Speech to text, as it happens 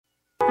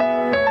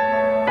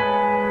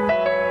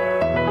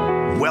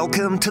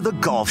Welcome to the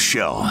Golf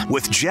Show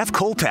with Jeff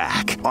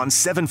Kolpack on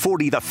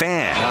 740 The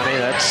Fan. Johnny,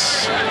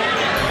 that's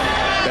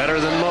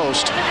better than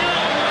most.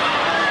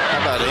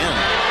 How about in?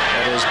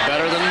 That is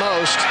better than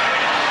most.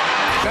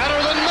 Better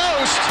than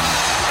most.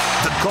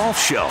 The Golf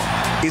Show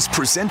is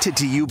presented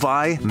to you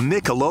by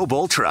Michelob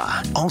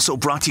Ultra. Also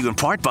brought to you in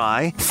part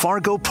by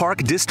Fargo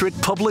Park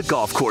District Public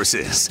Golf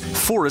Courses,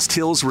 Forest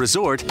Hills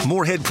Resort,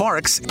 Moorhead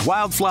Parks,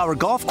 Wildflower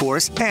Golf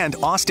Course, and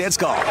Osted's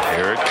Golf.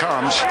 Here it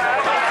comes.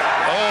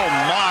 Oh,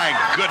 my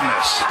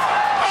goodness.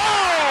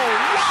 Oh,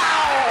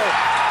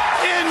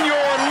 wow! In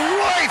your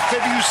life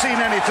have you seen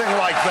anything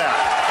like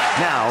that?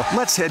 Now,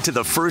 let's head to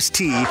the first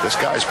tee. This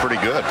guy's pretty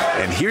good.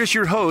 And here's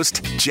your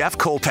host, Jeff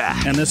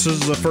Kolpack. And this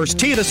is the first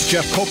tee. This is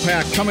Jeff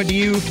Kolpack coming to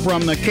you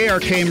from the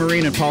KRK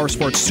Marine and Power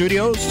Sports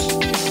Studios.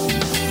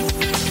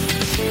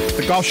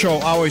 The Golf Show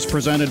always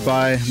presented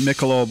by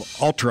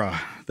Michelob Ultra.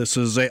 This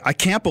is I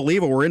can't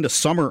believe it. We're into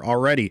summer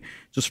already.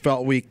 Just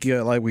felt like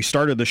we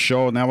started the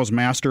show, and that was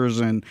Masters,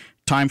 and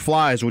time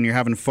flies when you're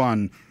having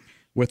fun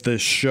with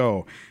this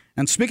show.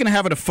 And speaking of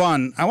having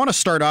fun, I want to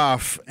start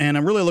off, and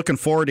I'm really looking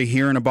forward to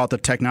hearing about the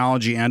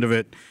technology end of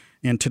it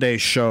in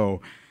today's show.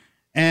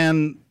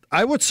 And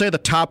I would say the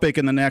topic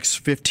in the next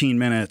 15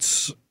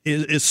 minutes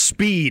is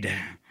speed,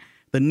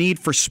 the need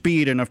for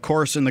speed. And, of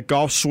course, in the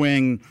golf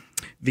swing,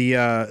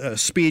 the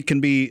speed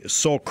can be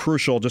so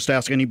crucial. Just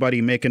ask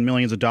anybody making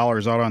millions of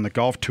dollars out on the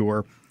golf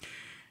tour.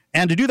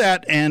 And to do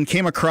that, and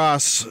came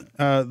across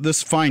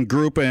this fine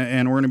group,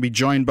 and we're going to be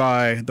joined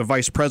by the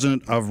vice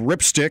president of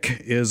Rypstick,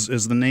 is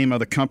the name of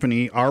the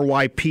company,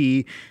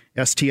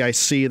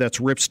 RYPSTIC, that's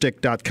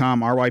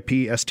rypstick.com,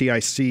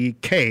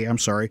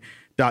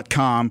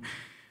 RYPSTICK.com.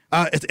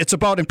 It's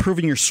about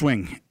improving your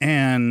swing,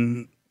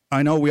 and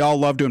I know we all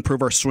love to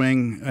improve our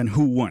swing, and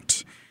who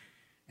wouldn't?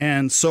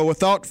 And so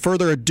without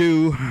further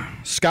ado,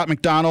 Scott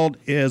McDonald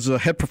is a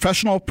head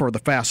professional for the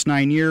past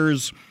 9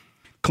 years,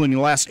 including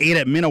the last 8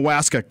 at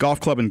Minnewaska Golf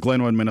Club in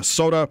Glenwood,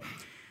 Minnesota.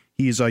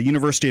 He's a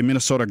University of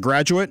Minnesota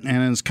graduate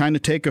and is kind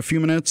of take a few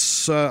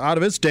minutes out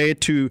of his day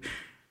to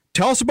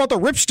tell us about the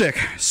Rypstick.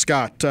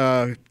 Scott,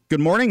 good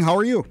morning. How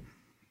are you?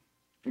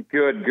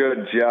 Good,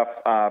 Jeff.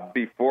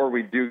 Before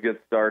we do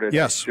get started,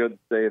 yes. I should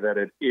say that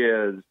it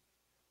is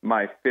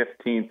my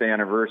 15th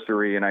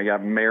anniversary, and I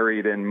got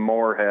married in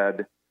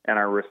Moorhead, and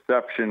our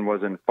reception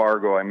was in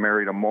Fargo. I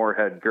married a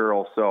Moorhead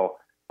girl, so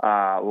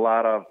a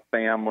lot of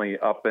family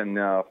up in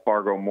the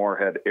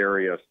Fargo-Moorhead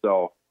area.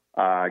 So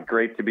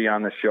great to be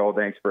on the show.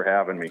 Thanks for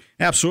having me.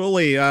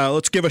 Absolutely.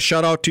 Let's give a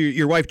shout-out to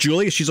your wife,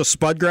 Julie. She's a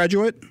Spud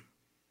graduate.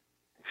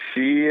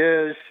 She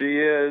is.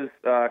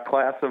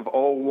 Class of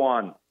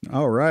 01.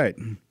 All right.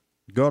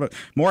 Go to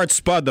Moorhead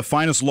Spud, the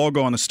finest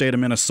logo in the state of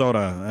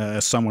Minnesota,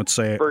 as some would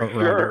say. For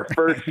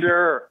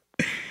sure.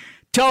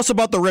 Tell us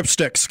about the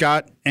Rypstick,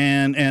 Scott,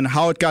 and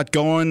how it got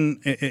going.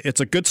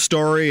 It's a good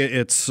story.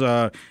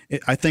 I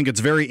think it's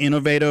very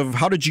innovative.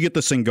 How did you get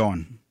this thing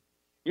going?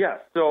 Yeah,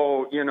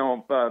 so,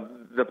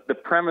 the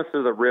premise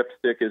of the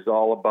Rypstick is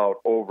all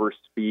about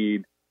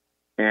overspeed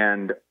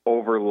and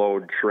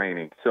overload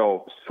training.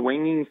 So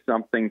swinging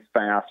something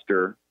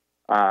faster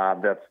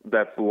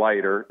that's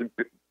lighter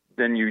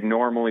than you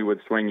normally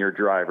would swing your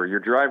driver. Your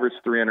driver's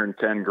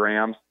 310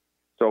 grams.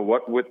 So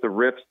with the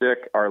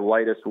Rypstick, our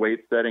lightest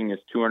weight setting is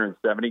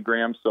 270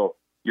 grams. So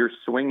you're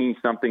swinging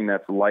something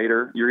that's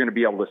lighter. You're going to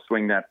be able to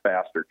swing that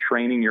faster,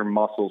 training your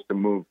muscles to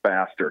move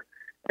faster.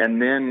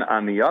 And then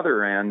on the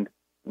other end,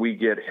 we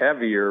get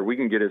heavier. We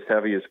can get as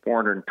heavy as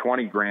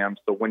 420 grams.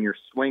 So when you're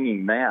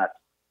swinging that,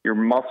 your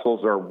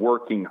muscles are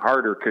working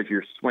harder because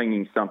you're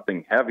swinging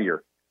something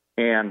heavier.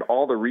 And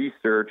all the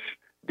research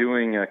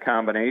doing a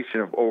combination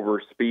of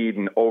overspeed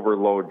and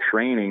overload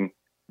training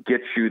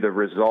gets you the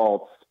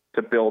results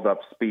to build up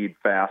speed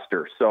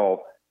faster.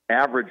 So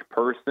average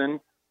person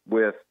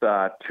with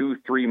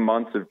 2-3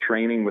 months of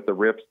training with the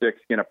Rypstick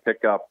is going to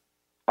pick up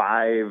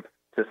 5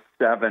 to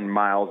 7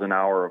 miles an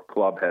hour of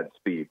club head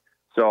speed.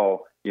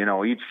 So,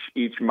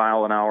 each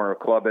mile an hour of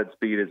club head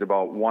speed is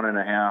about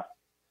 1.5,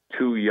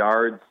 2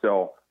 yards.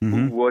 So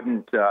who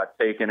wouldn't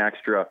take an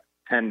extra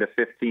 10 to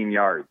 15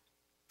 yards?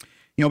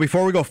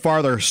 Before we go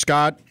farther,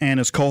 Scott and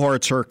his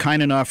cohorts are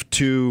kind enough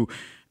to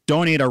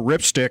donate a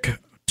Rypstick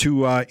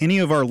to any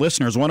of our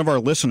listeners, one of our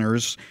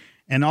listeners,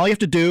 and all you have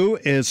to do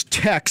is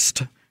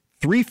text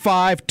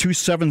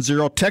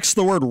 35270. Text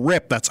the word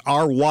RIP, that's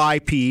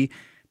RYP.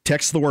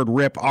 Text the word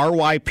RIP,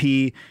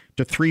 RYP,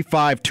 to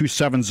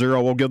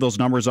 35270. We'll give those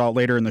numbers out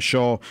later in the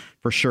show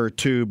for sure,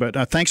 too. But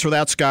thanks for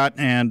that, Scott,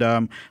 and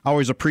I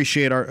always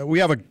appreciate we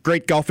have a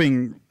great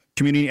golfing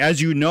community,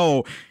 as you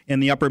know,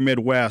 in the upper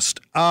Midwest.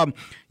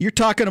 You're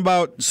talking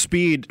about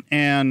speed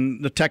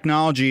and the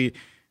technology.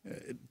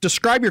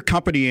 Describe your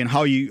company and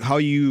how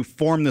you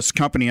formed this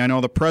company. I know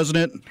the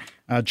president,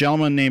 a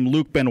gentleman named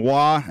Luc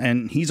Benoit,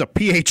 and he's a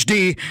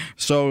PhD,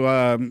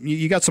 so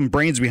you got some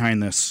brains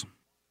behind this.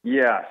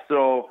 Yeah,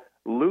 so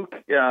Luke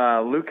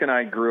and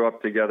I grew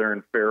up together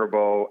in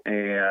Faribault,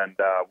 and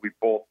we've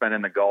both been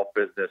in the golf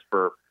business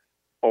for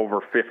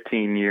over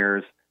 15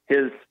 years.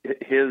 His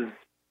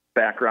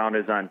background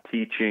is on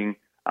teaching.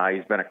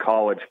 He's been a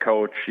college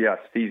coach. Yes,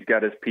 he's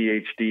got his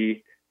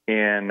PhD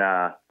in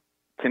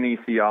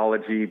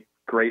kinesiology,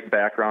 great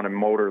background in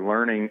motor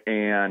learning,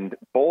 and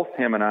both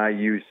him and I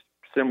use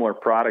similar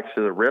products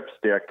to the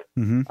Rypstick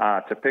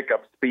to pick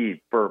up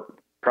speed for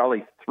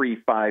probably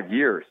 3-5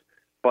 years.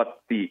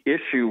 But the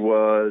issue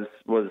was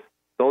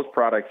those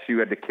products, you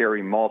had to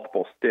carry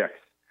multiple sticks.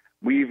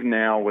 We've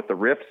now, with the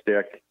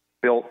Rypstick,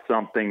 built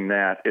something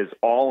that is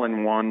all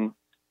in one.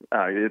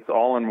 It's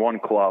all in one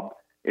club.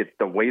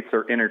 The weights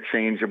are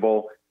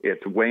interchangeable.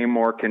 It's way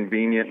more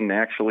convenient, and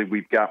actually,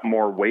 we've got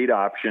more weight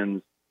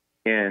options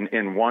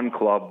in one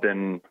club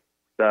than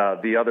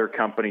the other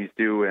companies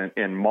do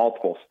in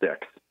multiple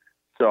sticks.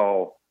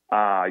 So,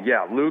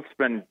 Luke's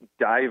been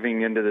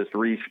diving into this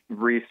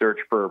research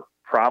for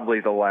probably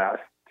the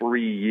last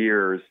 3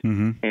 years,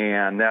 and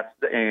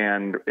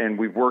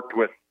we've worked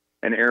with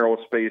an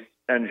aerospace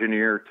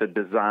engineer to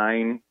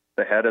design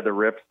the head of the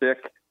Rypstick,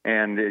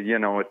 and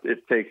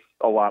it takes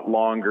a lot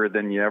longer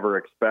than you ever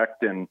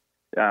expect. And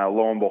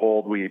lo and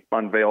behold, we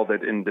unveiled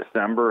it in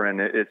December, and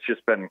it's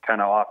just been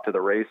kind of off to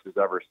the races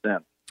ever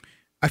since.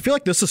 I feel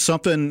like this is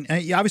something,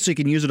 obviously you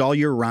can use it all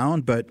year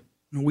round, but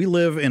we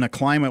live in a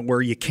climate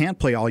where you can't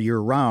play all year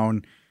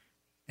round,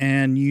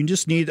 and you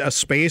just need a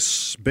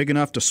space big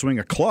enough to swing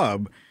a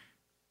club.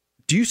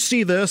 Do you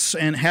see this,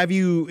 and have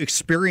you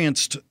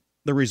experienced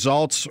the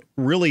results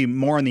really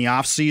more in the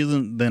off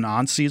season than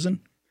on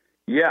season?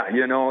 Yeah,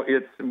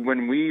 it's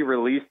when we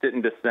released it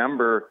in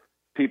December,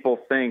 people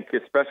think,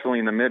 especially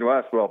in the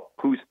Midwest, well,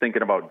 who's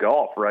thinking about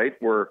golf, right?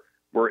 We're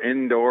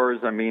indoors.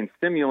 I mean,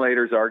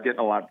 simulators are getting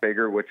a lot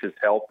bigger, which is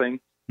helping.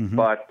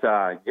 But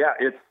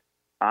it's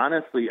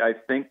honestly, I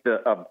think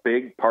a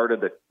big part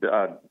of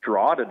the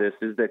draw to this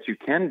is that you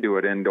can do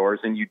it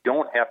indoors, and you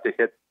don't have to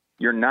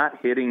you're not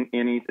hitting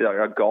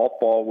a golf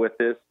ball with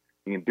this.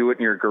 You can do it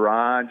in your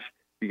garage.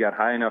 If you got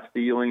high enough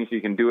ceilings,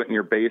 you can do it in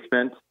your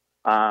basement.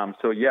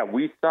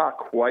 We saw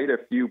quite a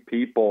few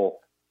people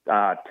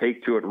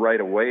take to it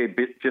right away,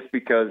 just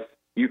because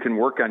you can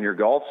work on your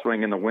golf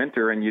swing in the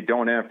winter, and you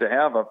don't have to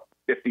have a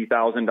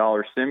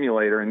 $50,000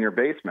 simulator in your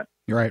basement.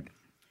 Right.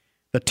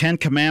 The 10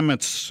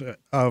 Commandments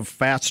of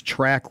Fast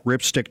Track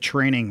Rypstick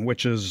Training,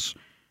 which is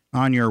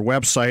on your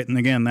website. And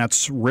again,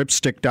 that's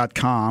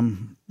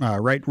rypstick.com,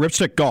 right?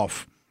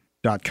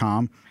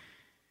 rypstickgolf.com.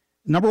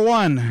 Number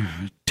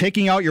 1,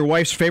 taking out your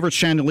wife's favorite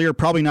chandelier,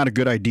 probably not a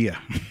good idea.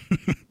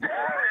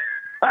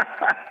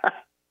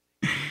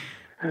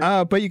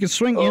 But you can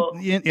swing,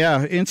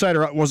 inside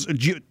or out.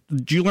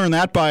 Did you learn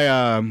that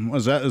by?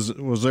 Was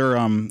there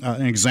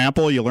an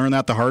example? You learned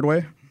that the hard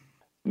way?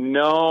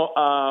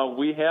 No,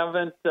 we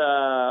haven't.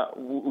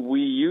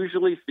 We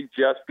usually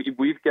suggest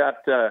we've got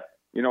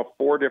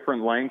 4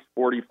 different lengths: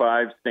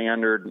 45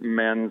 standard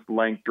men's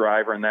length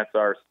driver, and that's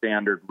our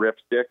standard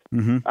Rypstick.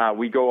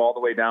 We go all the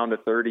way down to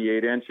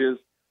 38 inches,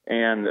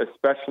 and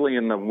especially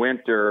in the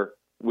winter,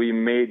 we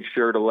made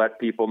sure to let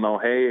people know,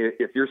 hey,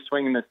 if you're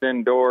swinging this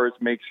indoors,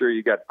 make sure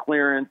you got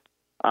clearance.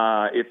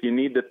 If you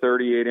need the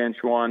 38-inch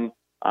one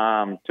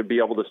to be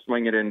able to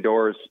swing it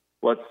indoors,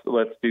 let's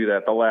do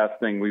that. The last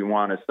thing we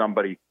want is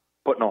somebody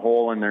putting a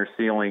hole in their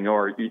ceiling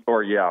or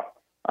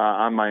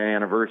on my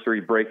anniversary,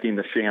 breaking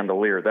the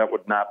chandelier. That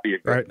would not be a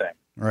good thing.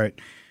 Right.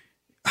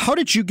 How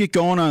did you get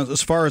going on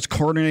as far as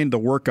coordinating the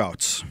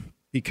workouts?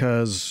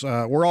 Because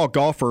we're all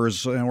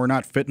golfers and we're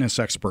not fitness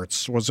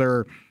experts. Was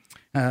there...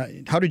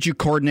 how did you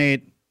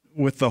coordinate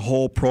with the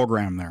whole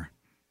program there?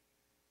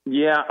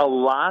 Yeah, a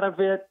lot of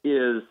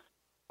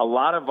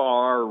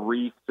our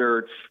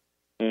research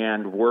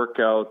and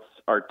workouts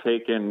are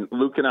taken.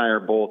 Luke and I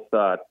are both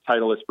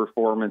Titleist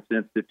Performance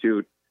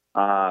Institute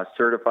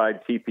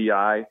certified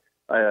TPI.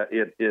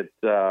 It's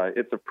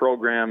a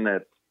program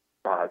that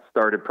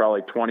started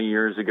probably 20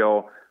 years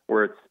ago,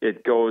 where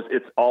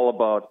it's all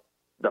about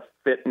the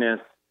fitness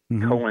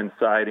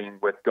coinciding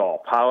with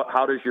golf.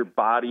 How does your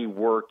body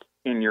work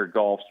in your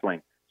golf swing?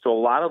 So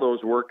a lot of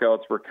those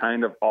workouts were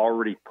kind of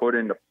already put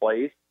into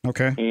place.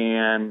 Okay.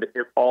 And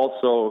it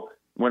also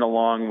went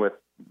along with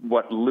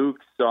what Luke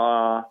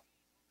saw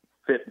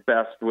fit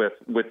best with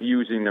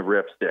using the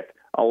Rypstick.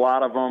 A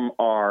lot of them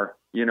are,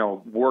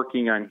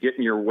 working on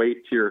getting your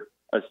weight to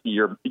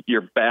your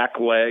back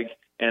leg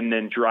and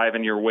then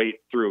driving your weight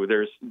through.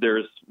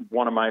 There's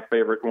one of my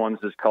favorite ones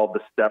is called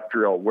the step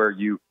drill, where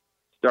you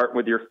start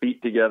with your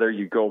feet together,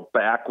 you go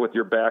back with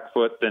your back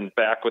foot, then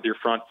back with your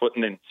front foot,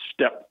 and then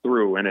step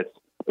through. And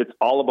it's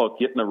all about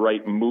getting the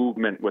right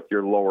movement with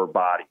your lower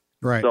body.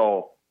 Right.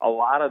 So a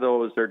lot of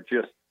those are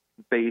just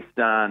based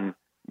on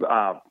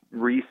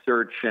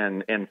research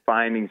and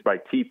findings by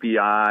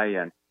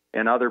TPI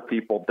and other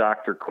people,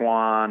 Dr.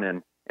 Kwan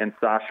and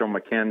Sasha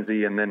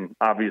McKenzie, and then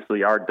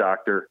obviously our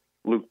doctor,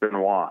 Luke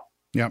Benoit.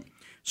 Yep.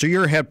 So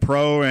you're a head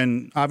pro,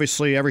 and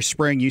obviously every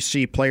spring you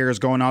see players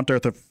going out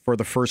there for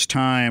the first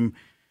time.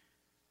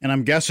 And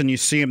I'm guessing you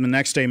see them the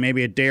next day,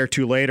 maybe a day or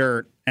two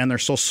later, and they're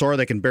so sore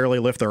they can barely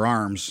lift their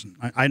arms.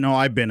 I know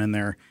I've been in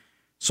there.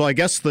 So I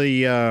guess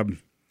the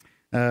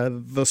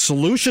The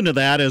solution to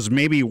that is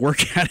maybe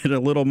work at it a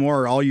little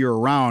more all year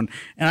round.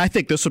 And I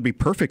think this would be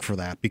perfect for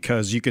that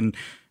because you can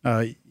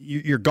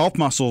your golf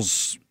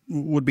muscles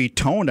would be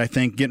toned, I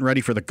think, getting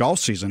ready for the golf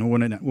season,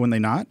 wouldn't they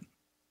not?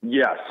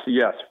 Yes,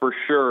 for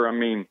sure. I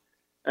mean,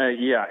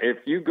 if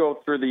you go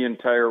through the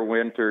entire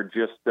winter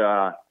just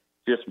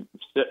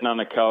sitting on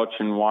the couch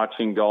and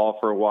watching golf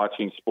or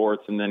watching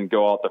sports and then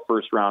go out the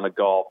first round of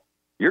golf,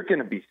 you're going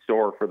to be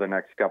sore for the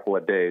next couple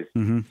of days.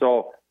 Mm-hmm.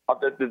 So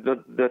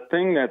the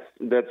thing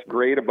that's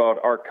great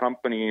about our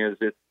company is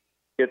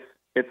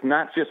it's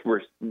not just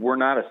we're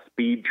not a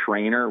speed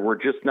trainer.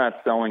 We're just not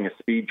selling a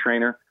speed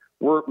trainer.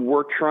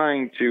 We're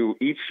trying to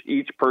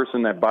each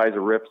person that buys a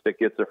Rypstick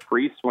gets a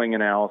free swing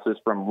analysis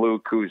from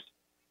Luke, who's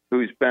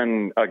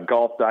been a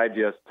Golf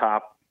Digest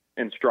top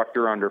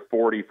instructor under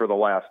 40 for the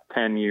last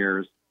 10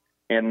 years.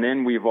 And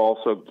then we've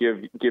also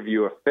give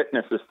you a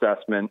fitness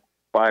assessment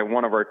by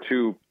one of our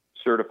two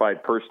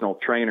certified personal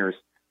trainers,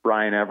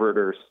 Brian Everett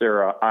or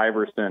Sarah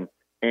Iverson.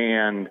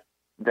 And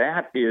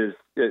that's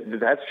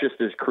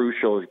just as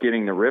crucial as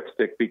getting the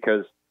Rypstick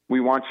because we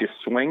want you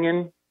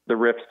swinging the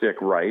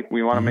Rypstick right.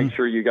 We want to make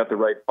sure you got the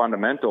right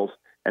fundamentals.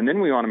 And then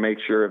we want to make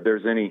sure if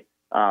there's any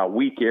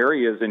weak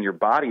areas in your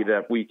body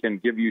that we can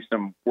give you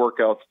some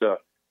workouts to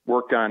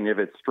work on, if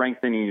it's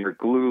strengthening your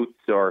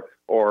glutes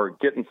or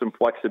getting some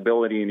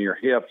flexibility in your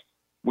hips.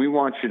 We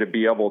want you to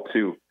be able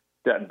to,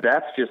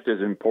 that's just as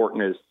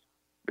important as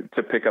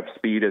to pick up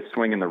speed as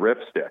swinging the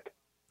Rypstick.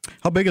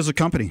 How big is the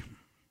company?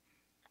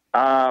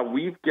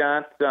 We've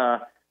got,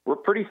 we're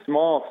pretty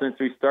small since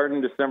we started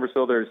in December.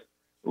 So there's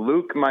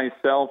Luke,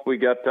 myself, we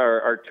got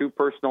our two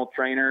personal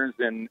trainers,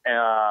 and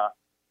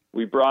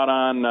we brought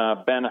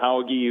on Ben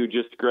Hauge, who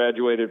just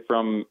graduated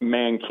from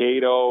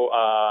Mankato,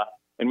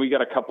 and we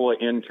got a couple of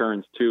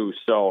interns too.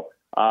 So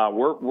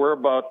we're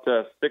about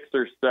 6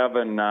 or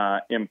 7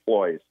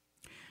 employees.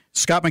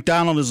 Scott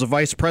McDonald is the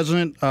vice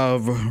president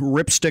of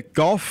Rypstick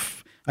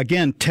Golf.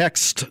 Again,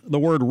 text the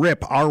word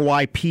RIP,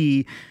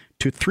 R-Y-P,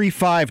 to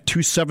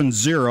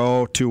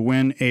 35270 to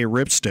win a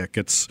Rypstick.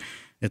 It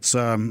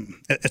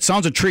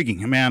sounds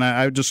intriguing, man.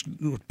 I just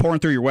pouring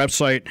through your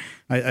website.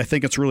 I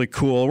think it's really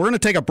cool. We're going to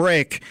take a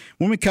break.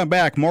 When we come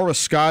back, more with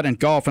Scott and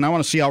golf, and I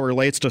want to see how it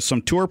relates to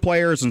some tour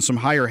players and some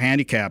higher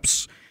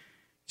handicaps.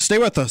 Stay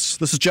with us.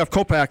 This is Jeff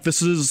Kolpack.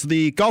 This is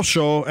the Golf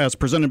Show as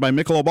presented by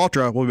Michelob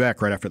Ultra. We'll be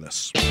back right after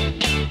this.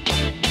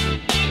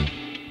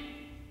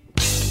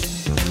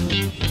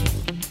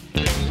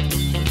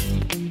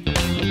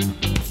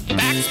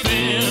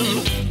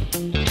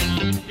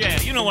 Backspin. Yeah,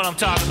 you know what I'm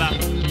talking about.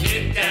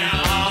 Get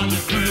down on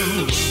the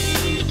groove.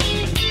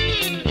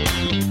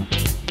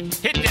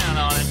 Hit down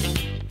on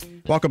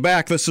it. Welcome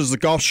back. This is the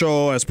Golf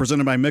Show as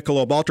presented by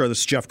Michelob Ultra. This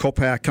is Jeff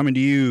Kolpack coming to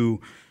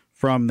you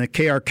from the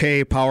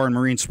KRK Power and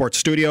Marine Sports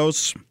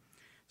Studios.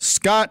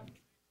 Scott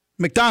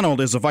McDonald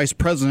is the vice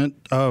president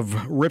of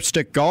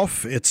Rypstick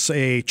Golf. It's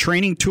a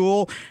training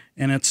tool,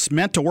 and it's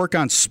meant to work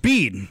on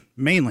speed,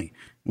 mainly.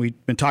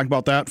 We've been talking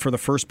about that for the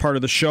first part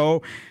of the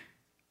show.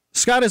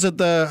 Scott, is it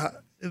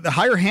the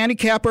higher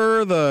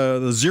handicapper,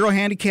 the zero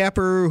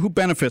handicapper? Who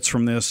benefits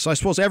from this? I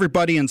suppose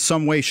everybody in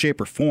some way, shape,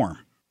 or form.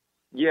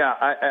 Yeah,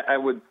 I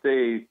would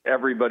say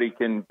everybody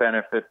can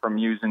benefit from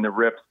using the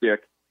Rypstick.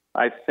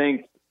 I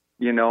think,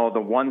 the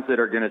ones that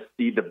are going to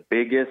see the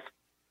biggest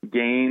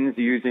gains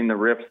using the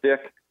Rypstick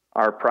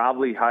are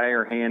probably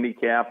higher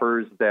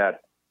handicappers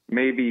that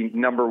maybe,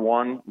 number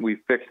one, we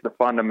fix the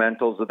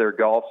fundamentals of their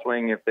golf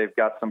swing. If they've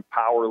got some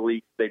power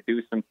leaks, they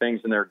do some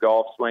things in their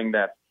golf swing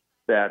that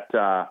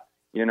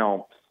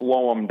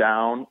slow them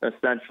down.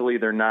 Essentially,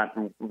 they're not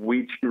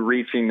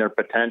reaching their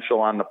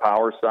potential on the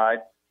power side.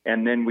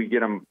 And then we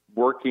get them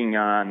working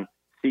on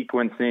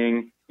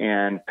sequencing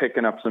and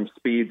picking up some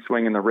speed,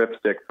 swinging the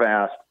Rypstick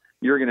fast.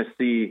 You're going to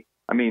see,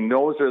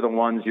 those are the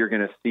ones you're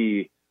going to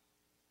see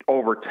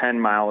over 10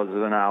 miles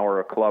an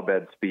hour of club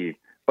head speed.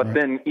 But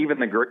then even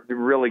the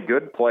really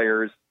good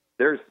players,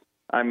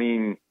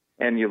 and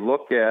you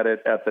look at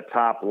it at the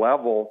top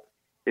level,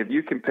 if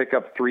you can pick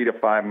up 3 to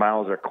 5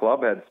 miles of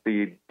club head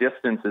speed,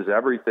 distance is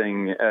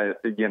everything.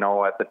 At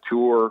the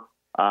tour,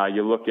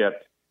 you look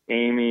at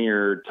Amy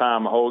or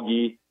Tom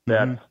Hoagie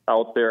that's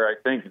out there. I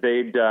think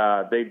they'd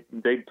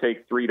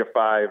take 3 to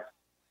 5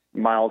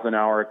 miles an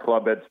hour at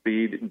club head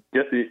speed.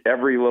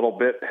 Every little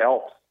bit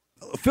helps.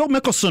 Phil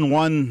Mickelson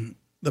won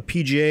the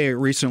PGA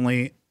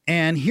recently,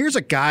 and here's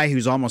a guy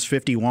who's almost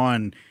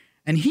 51,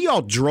 and he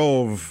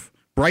outdrove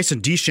Bryson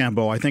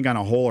DeChambeau, I think, on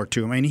a hole or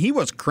two. He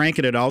was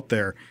cranking it out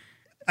there.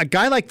 A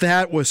guy like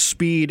that with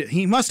speed,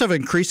 he must have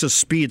increased his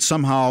speed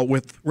somehow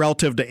with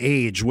relative to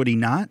age, would he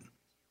not?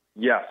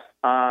 Yes,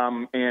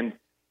 and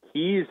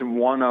he's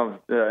one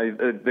of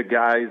the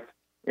guys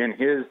in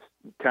his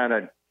kind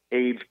of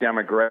age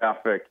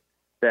demographic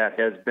that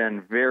has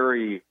been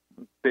very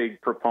big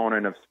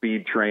proponent of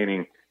speed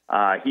training.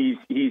 He's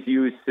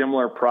used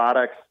similar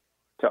products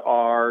to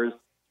ours,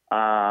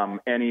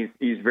 and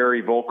he's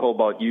very vocal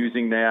about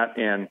using that,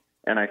 and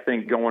I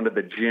think going to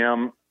the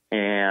gym.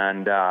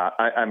 And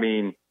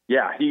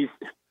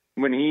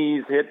when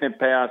he's hitting it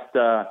past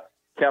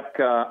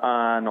Koepka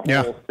on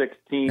hole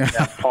 16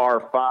 at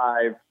par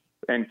 5,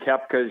 and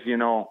Koepka's,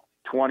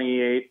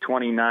 28,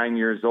 29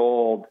 years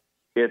old.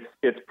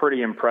 It's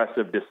pretty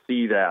impressive to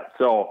see that.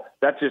 So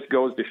that just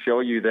goes to show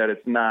you that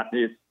it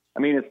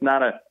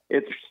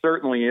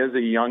certainly is a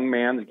young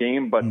man's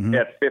game, but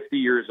at 50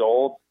 years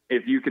old,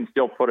 if you can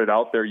still put it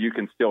out there, you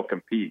can still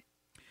compete.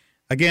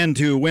 Again,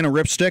 to win a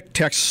Rypstick,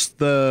 text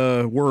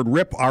the word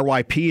RIP,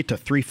 RYP, to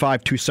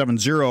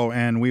 35270,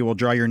 and we will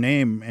draw your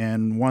name.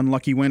 And one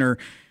lucky winner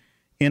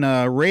in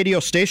a radio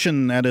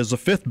station that is the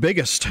 5th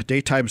biggest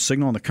daytime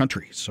signal in the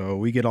country. So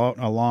we get out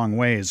a long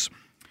ways.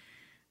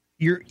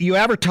 You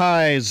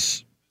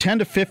advertise 10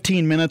 to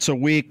 15 minutes a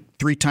week,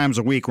 3 times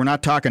a week. We're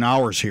not talking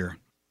hours here.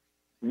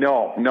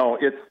 No, and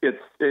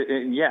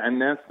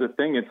that's the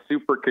thing. It's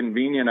super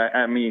convenient.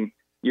 I mean,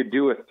 you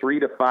do a 3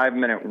 to 5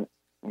 minute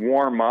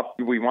warm up.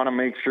 We want to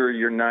make sure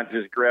you're not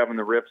just grabbing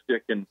the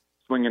Rypstick and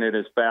swinging it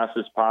as fast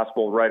as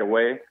possible right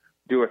away.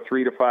 Do a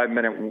 3 to 5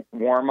 minute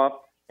warm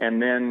up,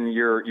 and then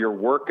your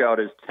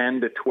workout is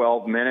 10 to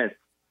 12 minutes,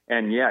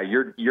 and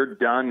you're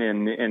done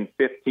in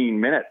 15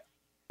 minutes.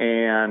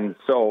 And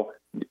so,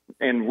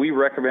 and we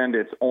recommend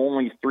it's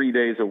only 3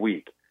 days a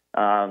week.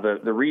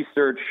 The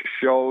research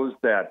shows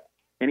that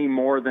any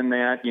more than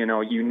that,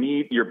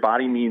 your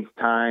body needs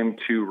time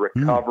to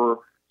recover.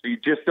 So you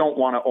just don't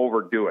want to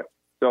overdo it.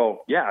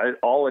 So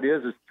all it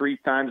is 3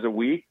 times a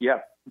week.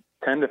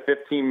 10 to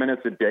 15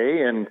 minutes a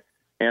day. And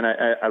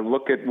I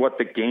look at what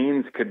the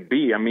gains could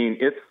be. I mean,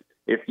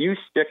 if you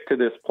stick to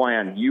this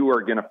plan, you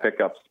are going to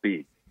pick up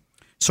speed.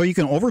 So you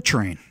can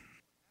overtrain.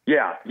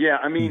 Yeah.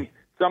 I mean,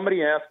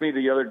 somebody asked me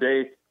the other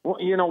day, well,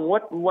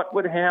 what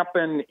would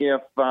happen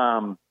if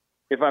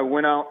I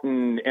went out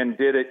and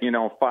did it,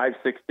 5-6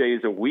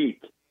 days a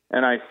week?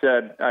 And I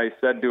said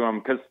to him,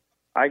 because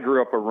I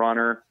grew up a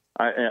runner.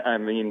 I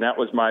mean, that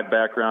was my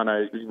background.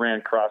 I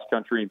ran cross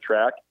country and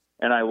track,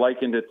 and I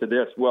likened it to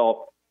this.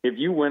 Well, if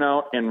you went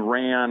out and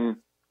ran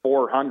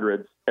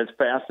 400s as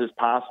fast as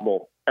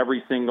possible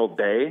every single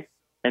day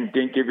and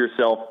didn't give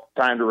yourself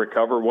time to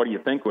recover, what do you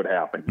think would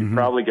happen? You'd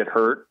probably get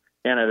hurt,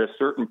 and at a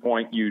certain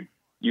point, you'd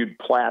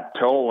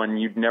plateau and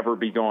you'd never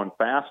be going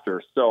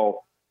faster.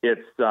 So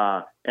it's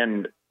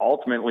and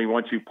ultimately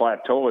once you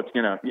plateau, it's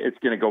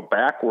gonna go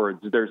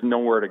backwards. There's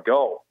nowhere to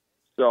go.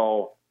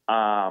 So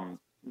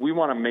we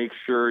want to make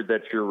sure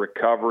that you're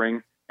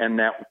recovering, and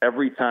that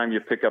every time you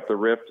pick up the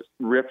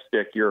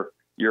Rypstick, you're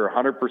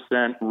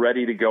 100%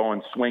 ready to go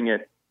and swing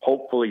it,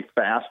 hopefully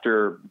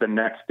faster the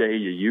next day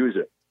you use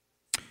it.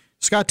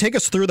 Scott, take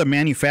us through the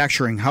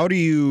manufacturing. How do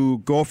you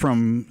go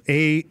from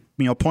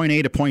point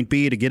A to point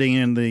B to getting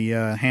in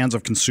the hands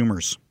of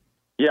consumers?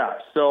 Yeah,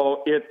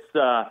 so it's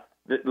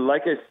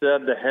like I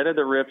said, the head of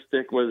the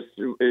Rypstick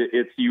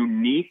it's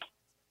unique.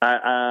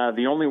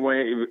 The only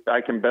way I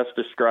can best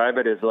describe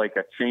it is like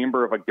a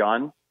chamber of a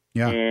gun.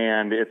 Yeah.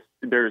 And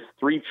there's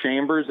 3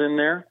 chambers in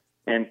there,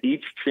 and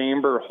each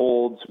chamber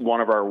holds one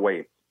of our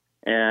weights.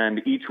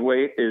 And each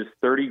weight is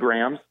 30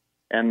 grams,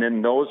 and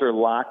then those are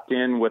locked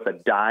in with a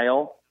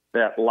dial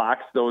that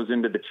locks those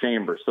into the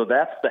chamber. So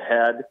that's the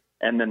head,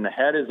 and then the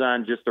head is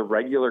on just a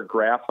regular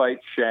graphite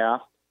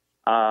shaft.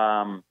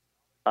 And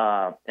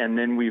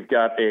then we've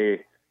got a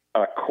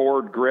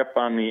cord grip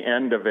on the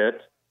end of it.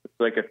 It's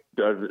like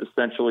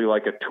essentially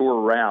like a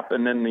tour wrap.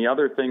 And then the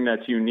other thing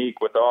that's unique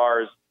with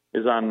ours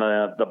is on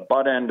the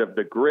butt end of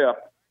the grip,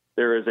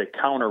 there is a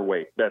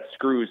counterweight that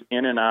screws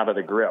in and out of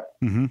the grip.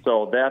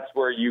 So that's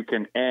where you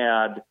can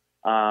add,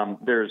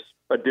 there's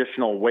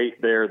additional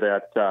weight there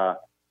that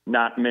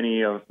not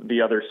many of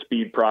the other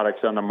speed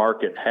products on the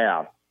market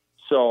have.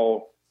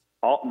 So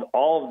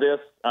all of this,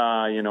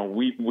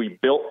 we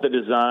built the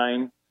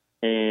design,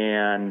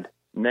 and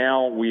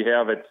now we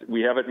have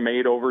it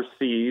made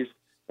overseas.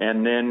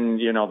 And then,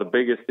 the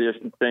biggest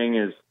thing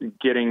is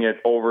getting it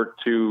over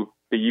to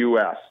the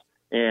U.S.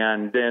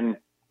 And then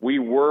we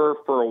were,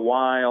 for a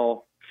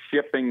while,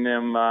 shipping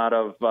them out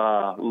of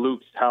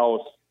Luke's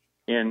house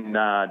in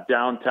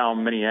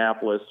downtown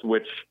Minneapolis,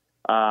 which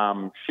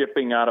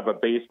shipping out of a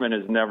basement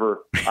is never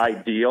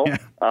ideal.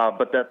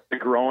 But that's the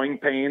growing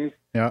pains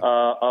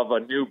of a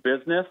new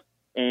business.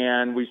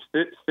 And we've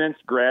since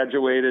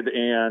graduated,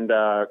 and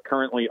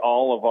currently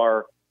all of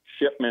our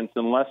shipments,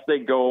 unless they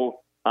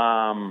go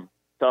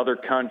to other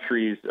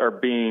countries, are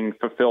being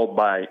fulfilled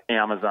by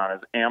Amazon, as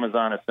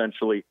Amazon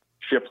essentially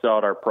ships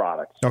out our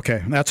products.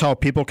 Okay, that's how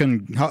people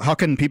can. How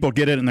can people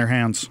get it in their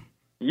hands?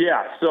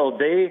 Yeah, so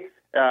they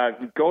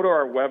go to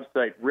our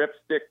website,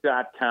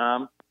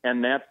 Rypstick.com,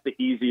 and that's the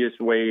easiest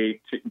way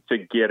to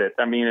get it.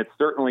 I mean, it's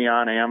certainly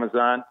on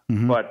Amazon,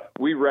 but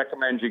we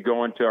recommend you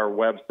going to our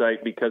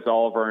website because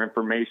all of our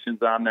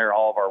information's on there,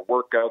 all of our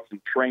workouts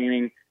and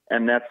training,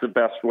 and that's the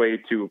best way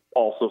to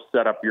also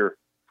set up your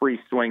free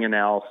swing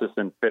analysis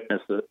and fitness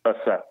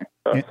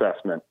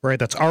assessment. Right,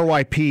 that's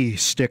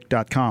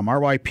rypstick.com,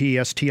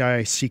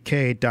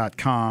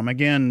 rypstick.com.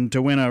 Again,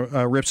 to win a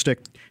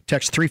Rypstick,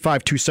 text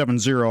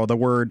 35270, the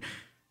word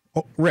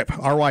RIP,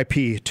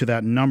 RYP, to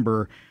that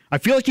number. I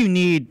feel like you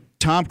need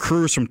Tom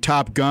Cruise from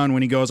Top Gun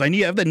when he goes, I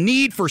have the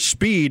need for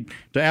speed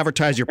to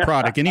advertise your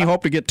product. Any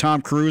hope to get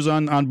Tom Cruise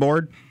on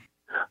board?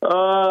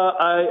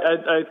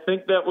 I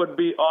think that would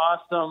be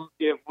awesome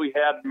if we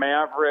had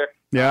Maverick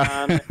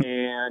on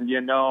and,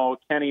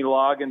 Kenny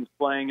Loggins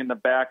playing in the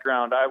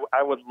background.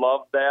 I would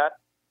love that.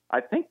 I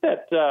think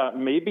that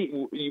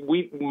maybe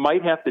we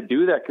might have to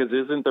do that because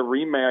isn't the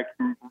remake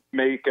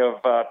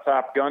of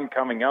Top Gun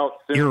coming out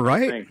soon? You're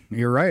right.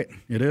 You're right.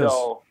 It is.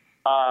 So,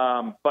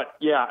 but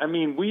yeah, I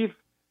mean, we've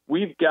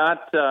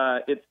got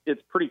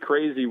it's pretty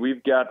crazy.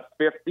 We've got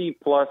 50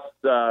 plus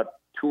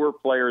tour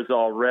players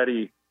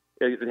already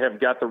have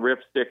got the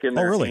Rypstick in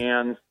their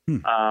hands.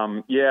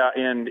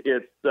 And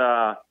it's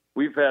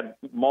we've had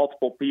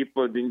multiple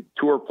people, the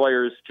tour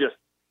players, just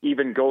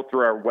even go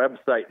through our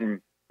website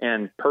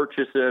and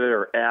purchase it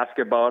or ask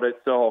about it.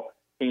 So,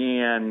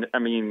 and I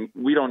mean,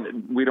 we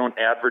don't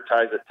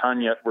advertise a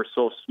ton yet. We're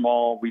so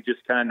small. We just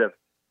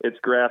it's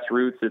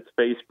grassroots. It's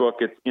Facebook.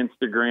 It's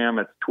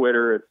Instagram. It's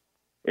Twitter.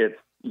 It's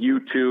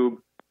YouTube.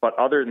 But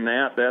other than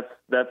that,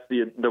 that's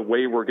the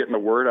way we're getting the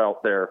word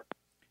out there.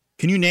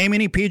 Can you name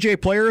any PGA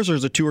players, or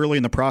is it too early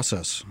in the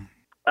process?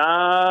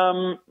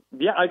 Yeah,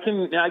 I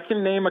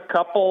can name a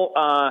couple.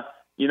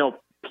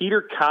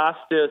 Peter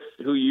Costas,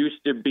 who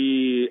used to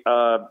be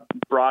a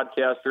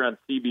broadcaster on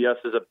CBS,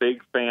 is a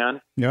big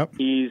fan. Yep.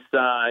 He's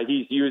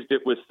used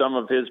it with some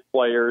of his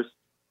players.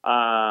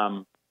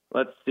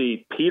 Let's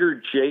see,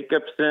 Peter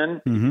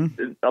Jacobson.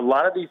 Mm-hmm. A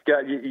lot of these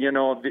guys,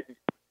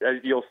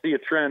 you'll see a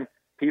trend.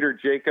 Peter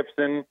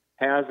Jacobson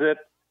has it.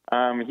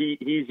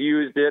 He's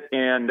used it,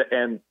 and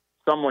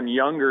someone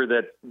younger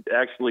that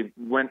actually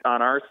went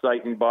on our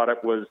site and bought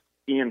it was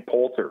Ian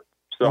Poulter.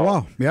 So, oh,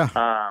 wow.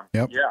 Yeah.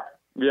 Yep.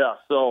 Yeah.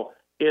 So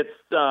it's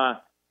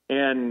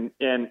and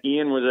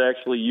Ian was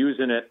actually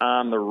using it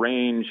on the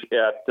range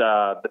at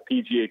the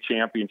PGA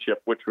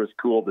Championship, which was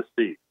cool to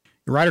see.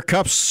 Ryder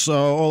Cup's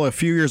a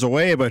few years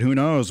away, but who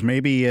knows?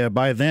 Maybe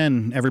by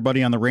then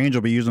everybody on the range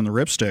will be using the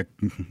Rypstick.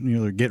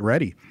 Get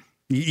ready.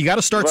 You got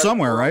to start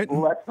somewhere, right?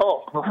 Let's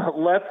hope.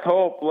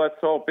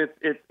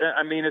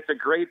 It's a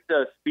great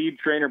speed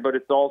trainer, but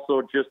it's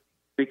also just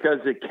because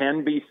it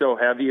can be so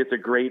heavy, it's a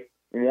great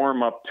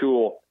warm-up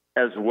tool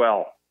as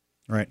well.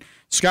 Right.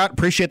 Scott,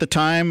 appreciate the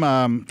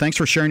time. Thanks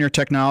for sharing your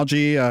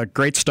technology.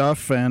 Great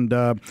stuff, and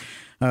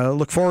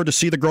look forward to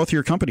see the growth of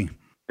your company.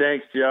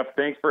 Thanks, Jeff.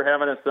 Thanks for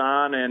having us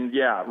on. And,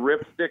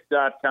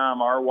 Rypstick.com,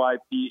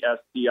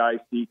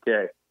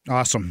 Rypstick.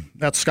 Awesome.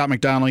 That's Scott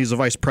McDonald. He's the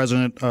vice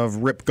president of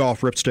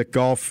Rypstick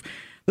Golf.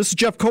 This is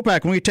Jeff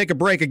Kolpack. When we take a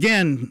break,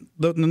 again,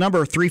 the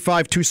number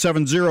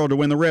 35270 to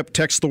win the Rip.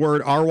 Text the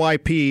word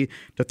RYP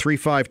to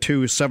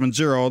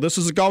 35270. This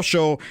is a golf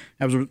show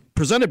that was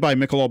presented by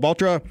Michelob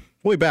Ultra.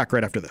 We'll be back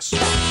right after this.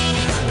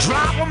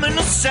 Drop them in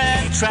the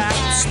sand trap,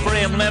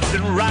 spray them left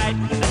and right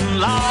and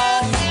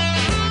long.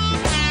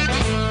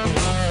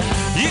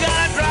 You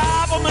gotta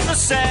drop them in the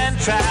sand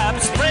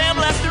trap, spray them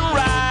left and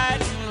right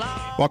and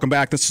long. Welcome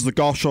back. This is the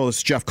Golf Show. This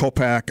is Jeff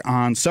Kolpack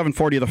on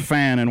 740 The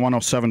Fan and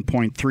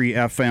 107.3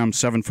 FM.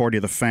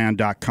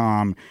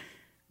 740thefan.com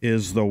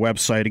is the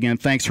website. Again,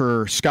 thanks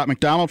for Scott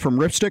McDonald from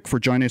Rypstick for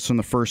joining us in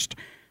the first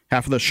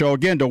half of the show.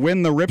 Again, to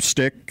win the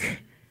Rypstick,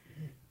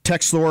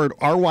 text the word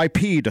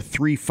RYP to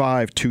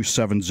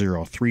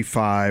 35270.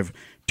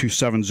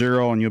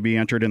 35270, and you'll be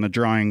entered in the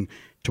drawing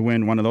to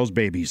win one of those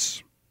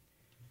babies.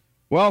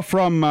 Well,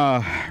 from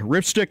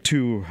Rypstick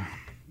to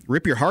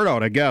rip your heart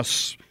out, I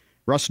guess.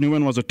 Russ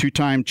Newman was a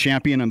two-time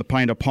champion in the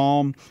Pine de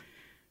Palm,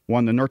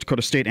 won the North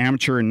Dakota State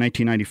Amateur in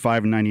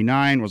 1995 and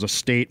 99, was a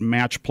state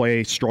match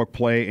play, stroke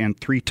play, and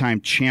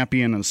three-time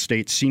champion in the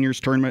state seniors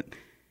tournament,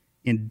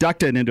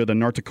 inducted into the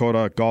North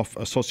Dakota Golf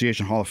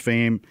Association Hall of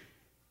Fame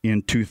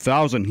in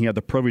 2000. He had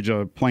the privilege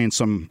of playing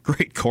some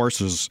great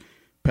courses,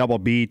 Pebble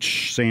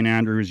Beach, St.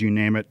 Andrews, you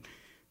name it.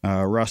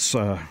 Russ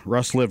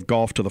lived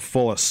golf to the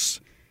fullest.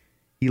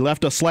 He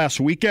left us last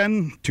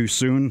weekend, too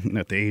soon,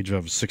 at the age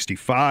of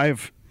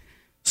 65.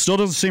 Still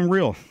doesn't seem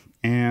real.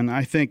 And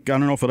I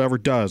don't know if it ever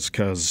does,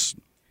 because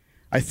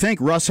I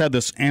think Russ had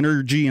this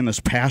energy and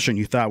this passion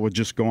you thought would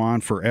just go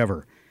on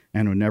forever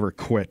and would never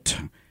quit.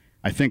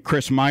 I think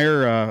Chris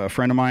Meyer, a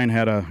friend of mine,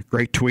 had a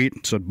great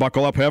tweet, said,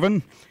 "Buckle up,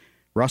 heaven.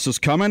 Russ is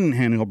coming,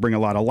 and he'll bring a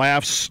lot of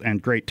laughs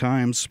and great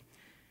times."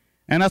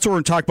 And that's what we're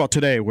going to talk about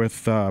today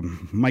with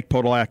Mike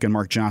Podolak and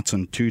Mark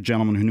Johnson, two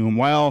gentlemen who knew him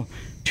well,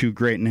 two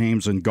great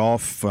names in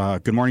golf.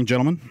 Good morning,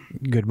 gentlemen.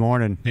 Good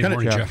morning. Hey,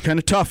 morning, Jeff. Kind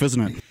of tough,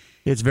 isn't it?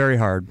 It's very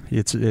hard. The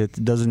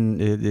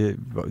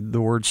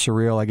word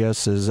surreal, I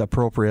guess, is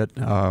appropriate.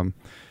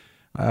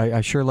 I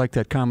sure like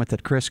that comment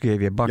that Chris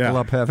gave you. Buckle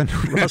up, heaven.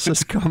 Russ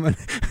is coming.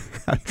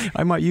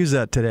 I might use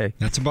that today.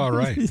 That's about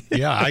right.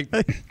 Yeah,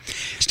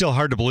 still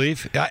hard to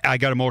believe. I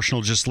got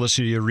emotional just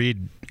listening to you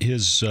read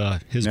his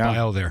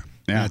bio there.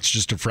 Yeah, it's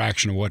just a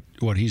fraction of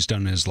what he's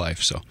done in his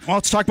life. So, well,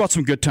 let's talk about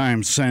some good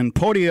times. And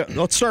Pody,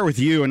 let's start with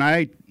you. And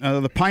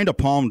the Pine de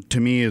Palm to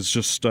me is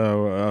just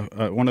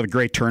one of the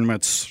great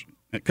tournaments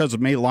because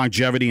of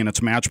longevity and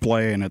its match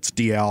play and its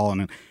DL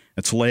and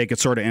its lake. It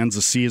sort of ends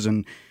the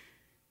season.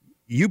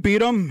 You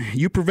beat him.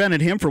 You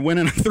prevented him from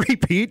winning a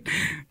three-peat.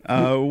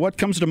 What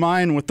comes to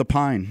mind with the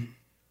Pine?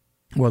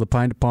 Well, the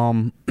Pine to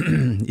Palm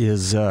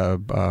is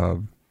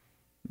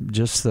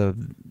just the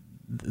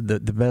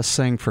best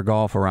thing for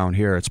golf around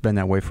here. It's been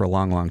that way for a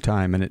long, long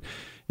time, and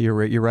you're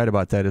right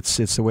about that.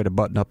 It's the way to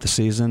button up the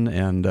season,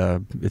 and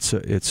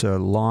it's a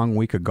long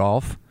week of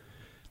golf.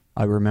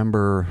 I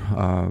remember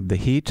the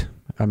heat.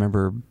 I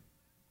remember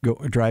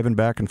driving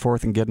back and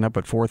forth and getting up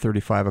at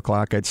 4:30, 5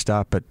 o'clock. I'd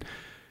stop at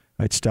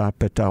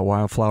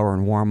Wildflower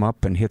and warm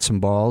up and hit some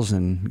balls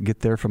and get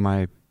there for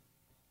my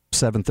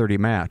 7:30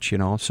 match.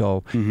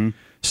 So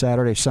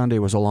Saturday, Sunday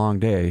was a long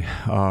day.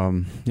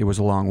 It was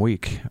a long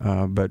week,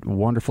 but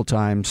wonderful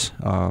times.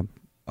 A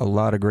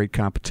lot of great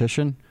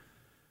competition.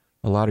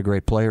 A lot of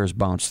great players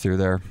bounced through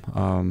there.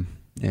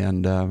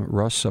 And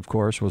Russ, of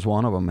course, was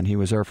one of them, and he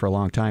was there for a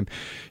long time.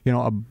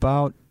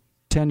 About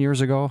 10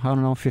 years ago,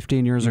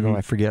 15 years ago,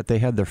 I forget, they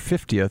had their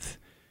 50th,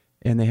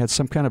 and they had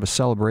some kind of a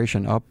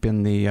celebration up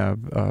in the,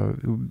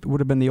 would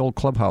have been the old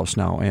clubhouse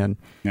now. And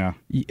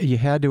you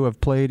had to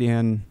have played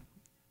in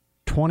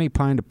 20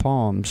 Pine to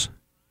Palms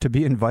to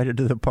be invited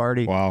to the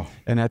party. Wow.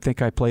 And I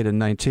think I played in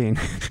 19.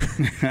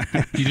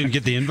 You didn't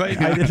get the invite?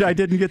 I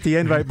didn't get the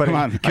invite, but come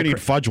on, can you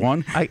fudge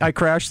one? I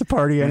crashed the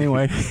party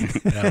anyway.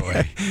 No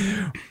way.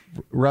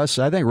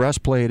 I think Russ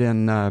played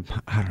in, I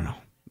don't know,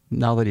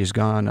 now that he's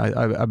gone,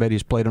 I bet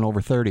he's played in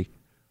over 30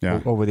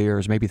 over the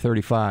years, maybe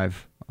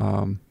 35.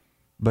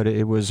 But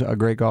it was a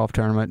great golf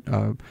tournament.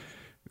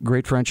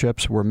 Great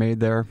friendships were made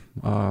there.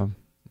 A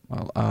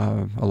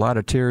lot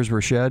of tears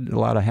were shed. A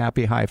lot of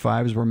happy high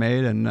fives were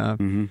made,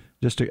 and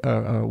just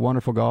a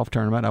wonderful golf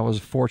tournament. I was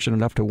fortunate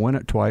enough to win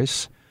it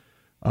twice.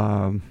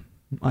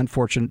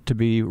 Unfortunate to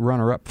be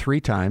runner-up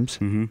 3 times,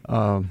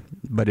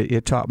 but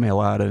it taught me a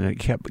lot, and it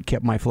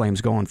kept my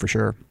flames going for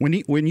sure.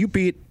 When you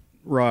beat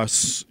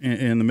Russ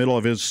in the middle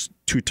of his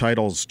 2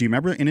 titles, do you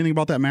remember anything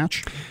about that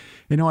match?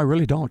 I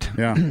really don't.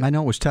 Yeah. I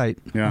know it was tight.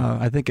 Yeah.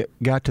 I think it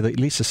got to at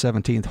least the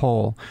 17th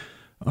hole.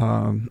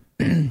 And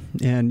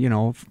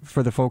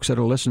for the folks that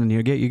are listening,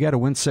 you got to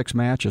win 6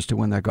 matches to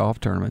win that golf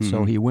tournament.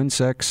 So he wins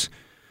 6,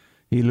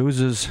 he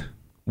loses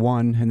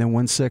 1, and then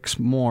wins 6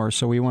 more.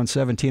 So he won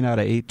 17 out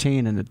of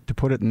 18. And to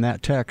put it in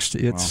that text,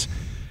 it's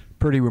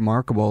pretty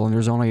remarkable. And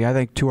there's only, I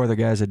think, 2 other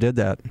guys that did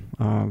that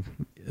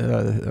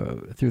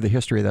through the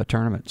history of that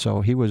tournament.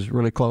 So he was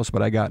really close,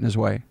 but I got in his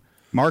way.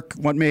 Mark,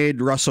 what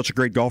made Russ such a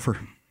great golfer?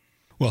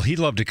 Well, he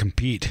loved to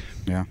compete.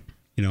 Yeah.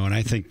 And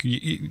I think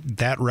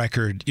that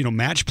record,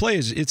 match play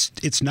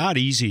it's not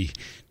easy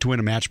to win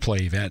a match play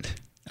event.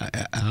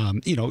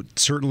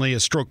 Certainly a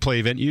stroke play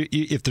event,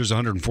 if there's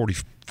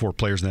 144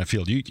 players in that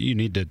field, you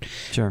need to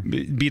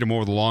beat them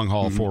over the long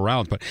haul 4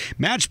 rounds. But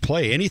match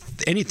play,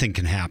 anything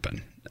can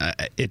happen.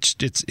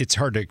 It's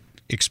hard to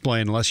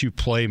explain unless you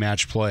play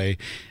match play.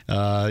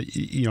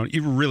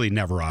 You're really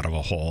never out of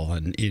a hole,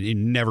 and you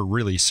never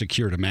really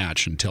secured a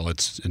match until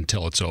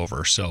it's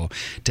over. So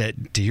to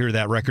hear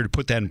that record, to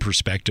put that in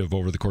perspective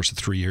over the course of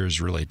 3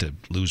 years, really to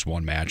lose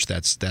 1 match,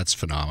 that's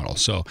phenomenal.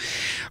 So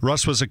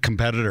Russ was a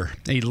competitor.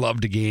 He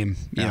loved the game.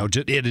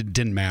 It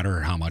didn't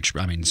matter how much.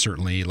 I mean,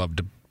 certainly he loved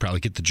to probably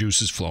get the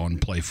juices flowing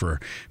and play for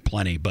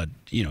plenty, but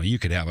you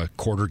could have a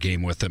quarter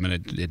game with him and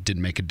it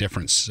didn't make a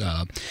difference.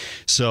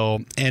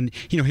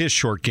 His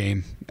short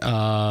game,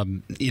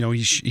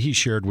 he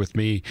shared with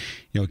me,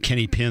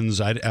 Kenny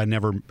Pins. I've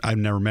never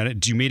met it.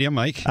 Did you meet him,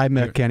 Mike? I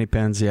met Kenny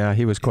Pins. Yeah,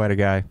 he was quite a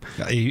guy.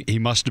 He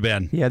must have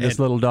been. He had this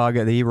little dog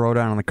that he rode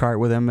on the cart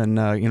with him,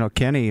 and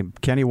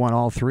Kenny won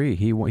all 3.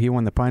 He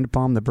won the Pine to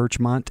Palm, the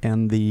Birchmont,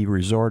 and the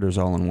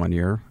Resorters all in 1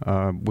 year,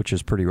 which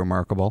is pretty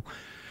remarkable.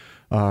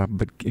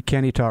 But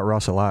Kenny taught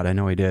Russ a lot. I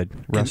know he did.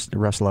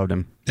 Russ loved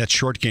him. That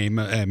short game.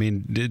 I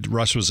mean,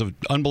 Russ was an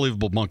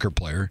unbelievable bunker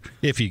player.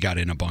 If he got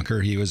in a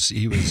bunker, he'd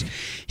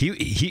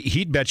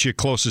bet you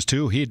closest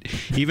too.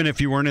 Even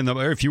if you were in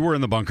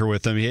the bunker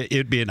with him,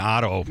 it'd be an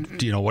auto. What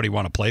do you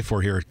want to play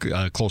for here?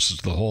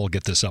 Closest to the hole,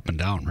 get this up and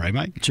down, right,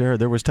 Mike? Sure.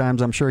 There was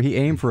times I'm sure he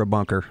aimed for a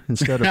bunker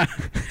instead of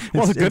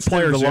good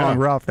players, the long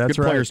rough. That's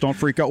good right. Players don't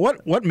freak out.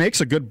 What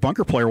makes a good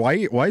bunker player?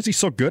 Why is he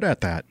so good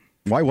at that?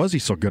 Why was he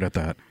so good at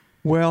that?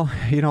 Well,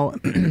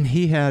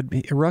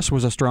 Russ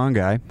was a strong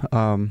guy.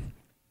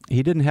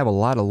 He didn't have a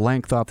lot of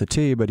length off the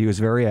tee, but he was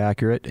very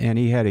accurate, and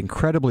he had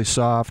incredibly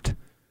soft,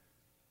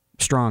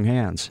 strong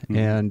hands.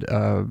 And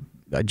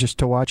just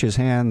to watch his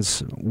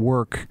hands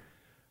work,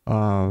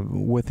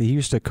 he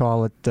used to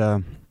call it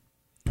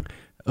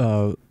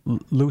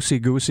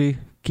loosey-goosey,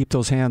 keep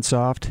those hands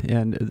soft.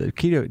 And the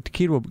key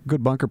to a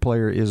good bunker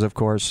player is, of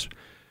course,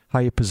 how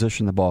you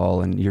position the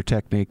ball and your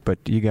technique,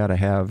 but you got to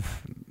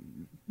have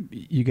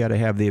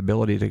the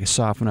ability to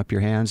soften up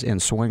your hands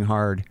and swing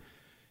hard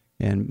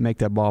and make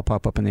that ball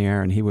pop up in the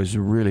air, and he was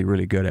really,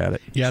 really good at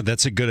it. Yeah,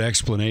 that's a good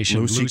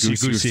explanation.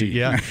 Loosey-goosey.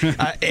 Yeah.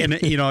 And,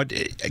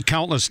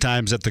 countless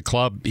times at the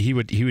club, he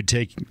would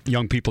take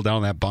young people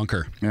down that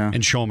bunker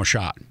and show them a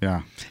shot.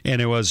 Yeah.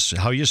 And it was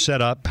how you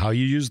set up, how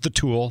you use the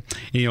tool.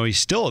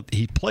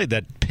 He played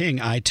that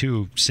ping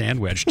I-2 sand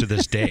wedge to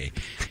this day.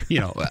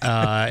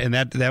 And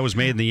that was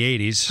made in the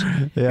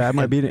 80s. Yeah, it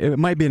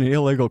might be an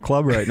illegal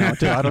club right now,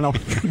 too. I don't know.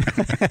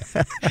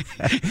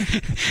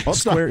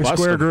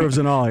 Square grooves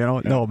and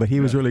all, No, but he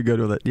was really good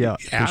with it. Yeah,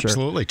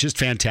 absolutely, just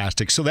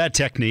fantastic. So that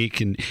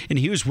technique, and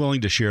he was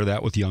willing to share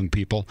that with young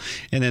people.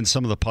 And then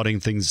some of the putting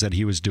things that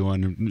he was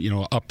doing,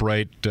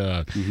 upright,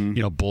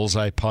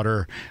 bullseye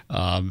putter,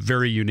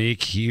 very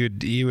unique.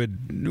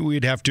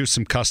 We'd have to do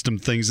some custom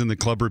things in the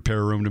club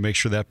repair room to make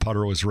sure that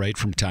putter was right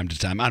from time to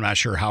time. I'm not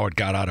sure how it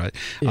got out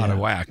of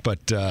whack,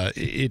 but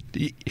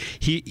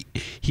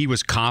he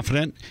was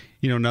confident.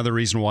 Another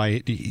reason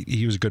why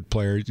he was a good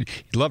player. He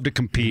loved to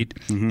compete.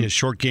 Mm-hmm. His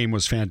short game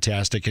was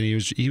fantastic, and he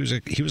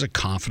was a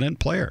confident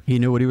player. He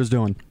knew what he was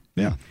doing.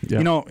 Yeah.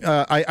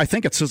 I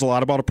think it says a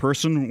lot about a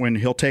person when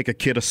he'll take a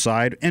kid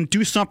aside and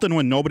do something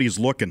when nobody's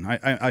looking.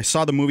 I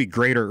saw the movie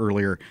Greater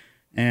earlier,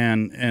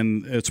 and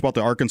it's about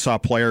the Arkansas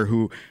player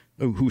who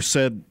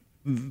said,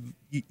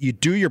 "You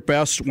do your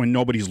best when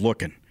nobody's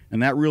looking,"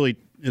 and that really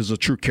is a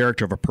true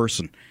character of a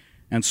person.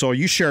 And so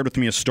you shared with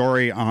me a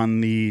story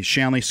on the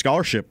Shanley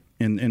Scholarship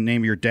in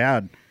name of your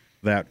dad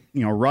that,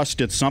 Russ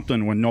did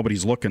something when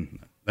nobody's looking.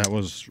 That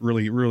was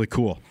really, really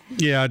cool.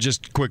 Yeah,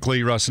 just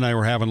quickly, Russ and I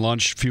were having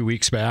lunch a few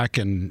weeks back,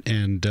 and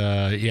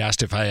he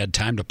asked if I had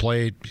time to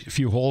play a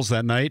few holes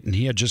that night, and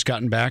he had just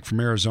gotten back from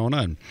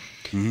Arizona,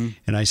 and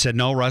I said,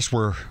 "No, Russ,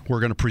 we're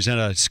going to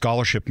present a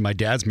scholarship in my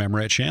dad's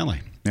memory at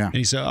Shanley." Yeah. And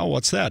he said, "Oh,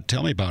 what's that?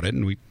 Tell me about it."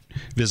 And we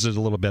visited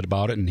a little bit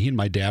about it, and he and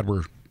my dad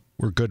were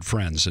good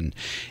friends,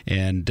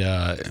 and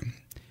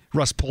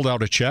Russ pulled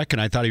out a check,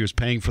 and I thought he was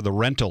paying for the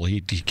rental. He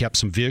kept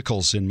some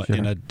vehicles in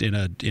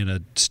a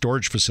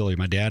storage facility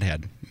my dad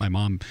had. My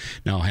mom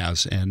now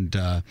has, and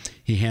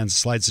he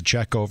slides the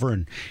check over,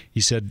 and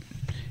he said,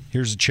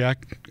 "Here's a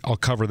check. I'll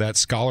cover that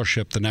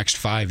scholarship the next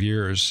 5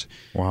 years.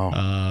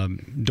 Wow.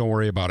 Don't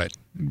worry about it."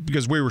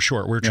 Because we were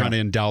short. We were trying to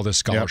endow this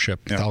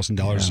scholarship,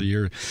 $1,000 a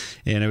year,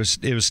 and it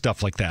was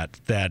stuff like that.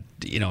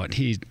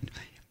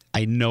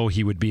 I know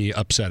he would be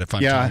upset if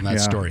I'm telling that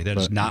story. That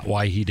is not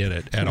why he did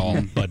it at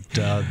all. But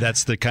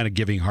that's the kind of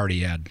giving heart he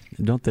had.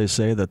 Don't they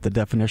say that the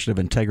definition of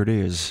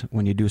integrity is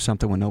when you do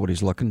something when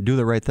nobody's looking? Do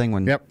the right thing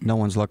when no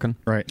one's looking?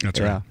 Right. That's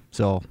right.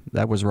 So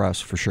that was Russ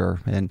for sure.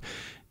 And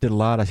did a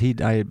lot of,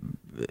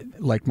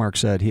 like Mark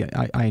said,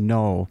 I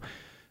know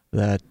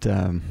that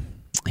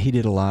he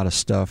did a lot of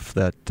stuff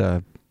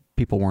that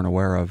people weren't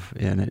aware of.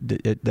 And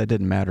that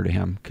didn't matter to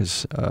him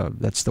because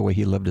that's the way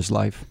he lived his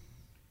life.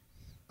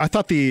 I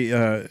thought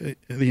the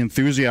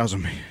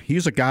enthusiasm.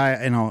 He's a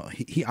guy,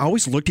 he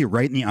always looked you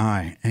right in the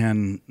eye,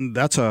 and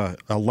that's a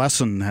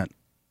lesson that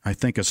I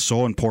think is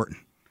so important.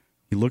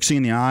 He looks you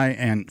in the eye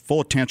and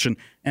full attention,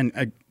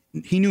 and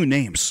he knew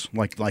names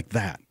like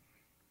that.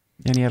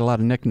 And he had a lot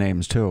of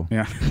nicknames too.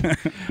 Yeah.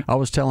 I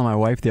was telling my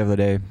wife the other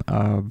day,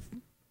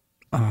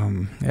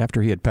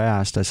 after he had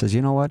passed, I says,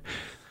 "You know what?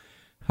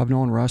 I've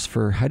known Russ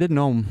I didn't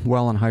know him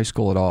well in high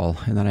school at all,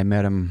 and then I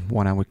met him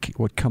when I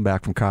would come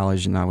back from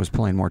college, and I was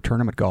playing more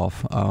tournament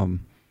golf, and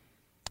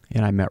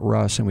I met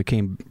Russ, and we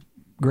became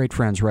great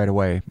friends right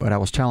away. But I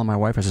was telling my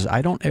wife, I says,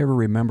 I don't ever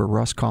remember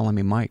Russ calling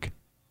me Mike.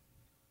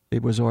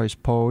 It was always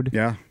Pode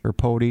or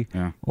Pody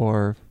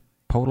or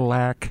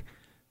Podolak.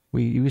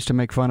 We used to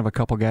make fun of a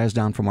couple guys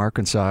down from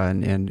Arkansas,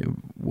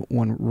 and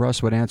when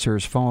Russ would answer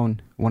his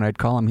phone, when I'd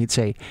call him, he'd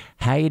say,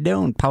 "How you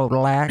doing,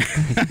 Podolak?"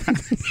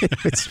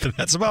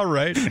 That's about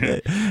right.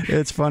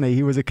 It's funny.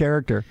 He was a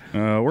character.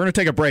 We're going to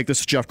take a break. This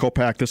is Jeff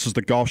Kolpack. This is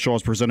the Golf Show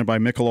is presented by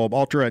Michelob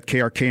Ultra at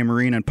KRK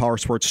Marine and Power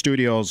Sports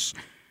Studios.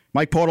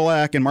 Mike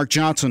Podolak and Mark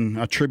Johnson,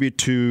 a tribute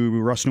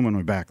to Russ Newman.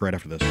 We'll be back right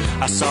after this.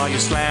 I saw you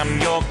slam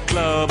your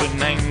club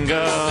in anger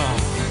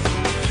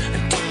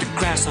and took the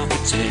grass off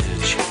its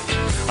edge.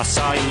 I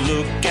saw you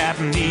look at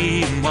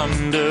me and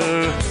wonder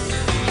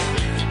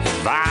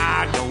if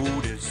I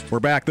noticed. We're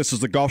back. This is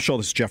the Golf Show.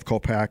 This is Jeff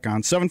Kolpack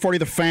on 740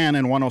 The Fan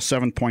and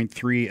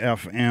 107.3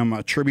 FM.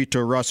 A tribute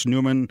to Russ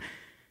Newman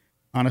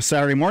on a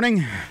Saturday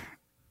morning.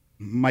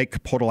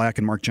 Mike Podolak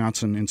and Mark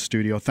Johnson in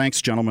studio.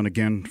 Thanks, gentlemen,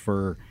 again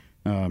for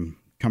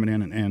coming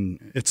in.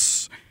 And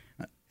it's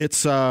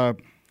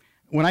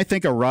when I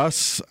think of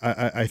Russ,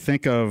 I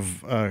think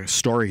of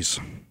stories,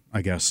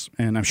 I guess.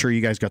 And I'm sure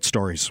you guys got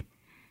stories.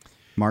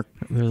 Mark,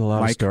 there's a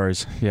lot of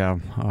stories,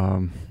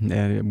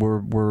 and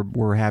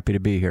we're happy to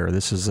be here.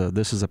 This is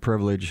a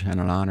privilege and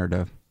an honor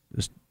to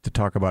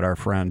talk about our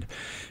friend.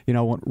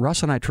 When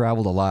Russ and I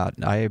traveled a lot.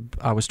 I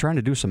was trying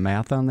to do some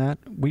math on that.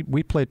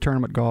 We played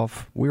tournament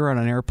golf. We were on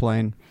an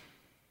airplane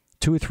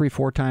 2, 3,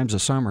 4 times a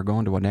summer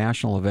going to a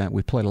national event.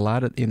 We played a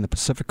lot in the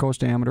Pacific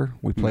Coast Amateur.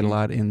 We played a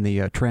lot in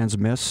the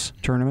Trans-Miss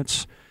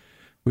tournaments.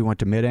 We went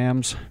to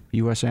Mid-Ams,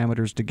 U.S.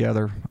 Amateurs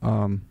together.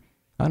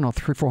 I don't know,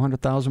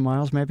 300,000-400,000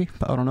 miles, maybe.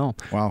 I don't know.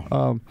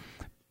 Wow.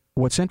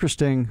 What's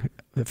interesting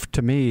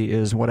to me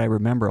is what I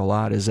remember a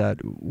lot is that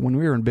when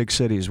we were in big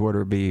cities,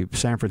 whether it be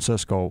San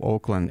Francisco,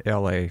 Oakland,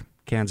 L.A.,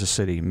 Kansas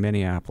City,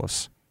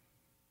 Minneapolis,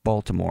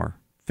 Baltimore,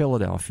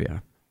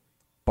 Philadelphia,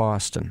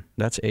 Boston,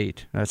 that's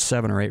 8. That's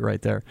 7 or 8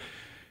 right there.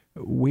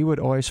 We would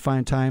always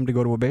find time to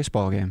go to a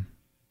baseball game.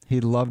 He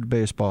loved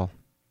baseball.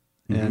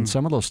 And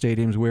some of those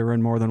stadiums we were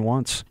in more than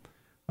once.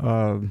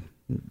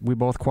 We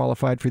both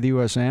qualified for the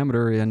U.S.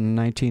 Amateur in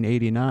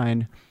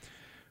 1989.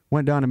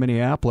 Went down to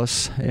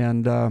Minneapolis,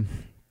 and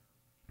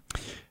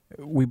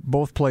we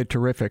both played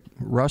terrific.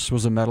 Russ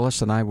was a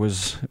medalist, and I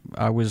was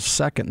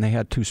second, and they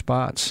had 2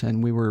 spots.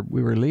 And we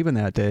were leaving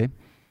that day,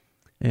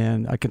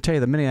 and I can tell you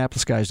the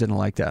Minneapolis guys didn't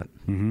like that.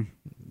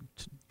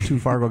 2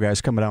 Fargo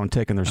guys coming out and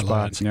taking their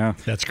spots. Yeah,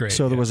 that's great.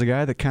 So there was a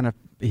guy that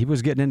he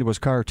was getting into his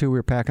car too. We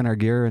were packing our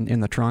gear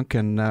in the trunk,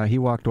 and he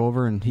walked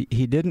over, and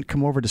he didn't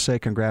come over to say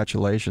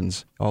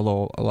congratulations,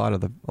 although a lot of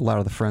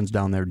the friends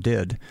down there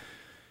did.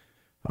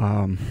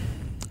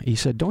 He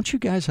said, "Don't you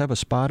guys have a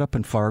spot up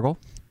in Fargo,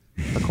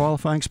 a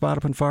qualifying spot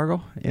up in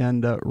Fargo?"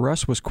 And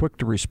Russ was quick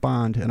to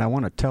respond, and I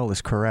want to tell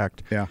this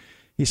correct. Yeah.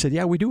 He said,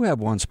 "Yeah, we do have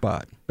one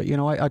spot, but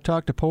I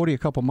talked to Pody a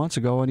couple months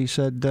ago, and he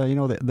said,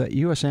 the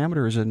U.S.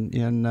 Amateurs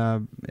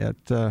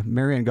at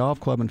Marion Golf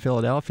Club in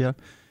Philadelphia.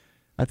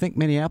 I think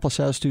Minneapolis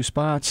has 2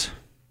 spots.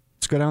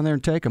 Let's go down there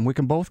and take them. We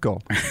can both go."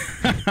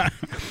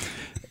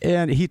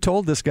 And he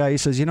told this guy, he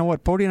says, "You know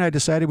what? Pody and I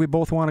decided we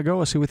both want to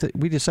go, so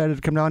we decided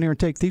to come down here and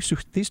take these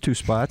 2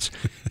 spots."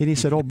 And he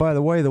said, "Oh, by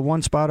the way, the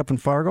one spot up in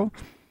Fargo,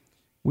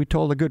 we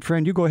told a good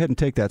friend, you go ahead and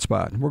take that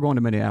spot. We're going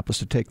to Minneapolis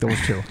to take those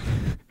 2."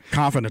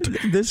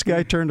 Confident. This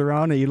guy turned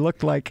around and he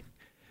looked like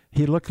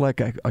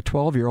a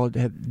 12-year-old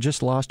had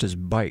just lost his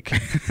bike.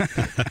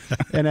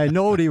 And I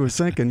know what he was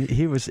thinking.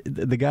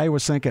 The guy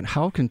was thinking,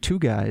 how can 2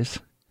 guys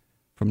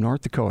from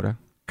North Dakota,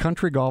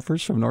 country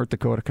golfers from North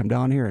Dakota, come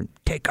down here and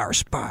take our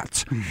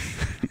spots?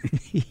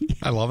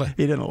 I love it.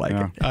 He didn't like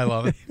it. I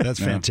love it. That's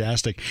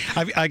fantastic.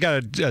 I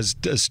got a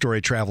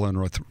story traveling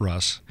with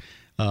Russ.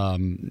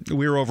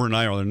 We were over in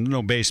Ireland.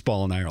 No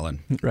baseball in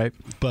Ireland, right?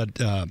 But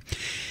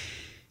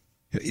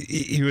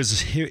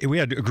we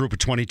had a group of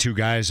 22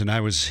 guys, and I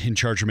was in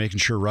charge of making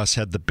sure Russ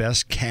had the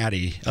best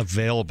caddy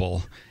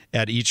available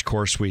at each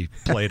course we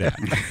played at.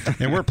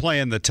 And we're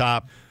playing the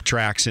top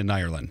tracks in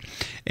Ireland.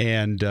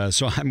 And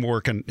so I'm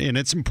working, and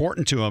it's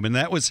important to him. And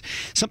that was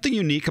something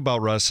unique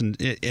about Russ, and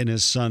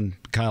his son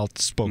Kyle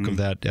spoke of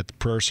that at the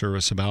prayer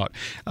service about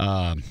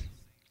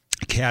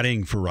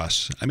caddying for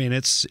Russ. I mean,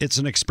 it's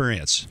an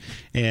experience,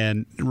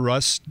 and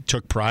Russ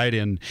took pride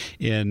in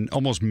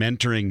almost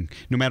mentoring,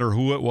 no matter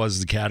who it was,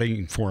 the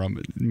caddying for him,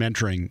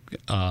 mentoring.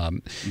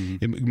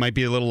 It might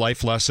be a little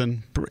life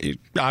lesson,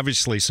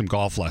 obviously some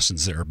golf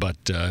lessons there, but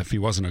if he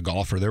wasn't a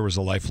golfer, there was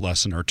a life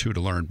lesson or 2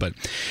 to learn. But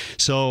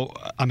so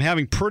I'm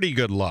having pretty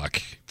good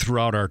luck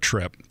throughout our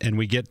trip, and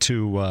we get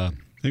to I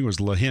think it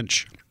was La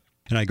Hinch.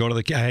 And I go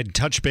to I had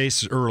touch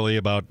base early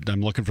about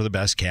I'm looking for the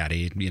best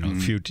caddy, a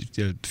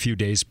few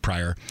days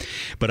prior.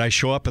 But I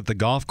show up at the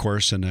golf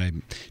course and I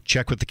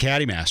check with the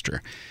caddy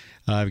master.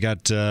 I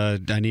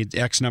need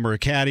X number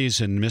of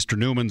caddies, and Mr.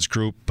 Newman's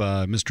group,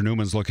 Mr.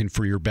 Newman's looking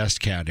for your best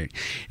caddy. And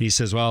he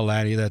says, "Well,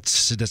 laddie,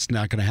 that's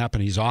not going to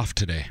happen. He's off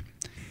today."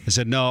 I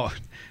said, No,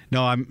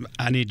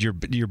 I need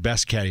your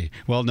best caddy."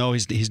 "Well, no,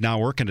 he's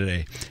not working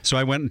today." So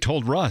I went and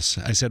told Russ.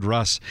 I said,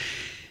 "Russ,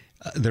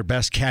 their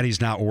best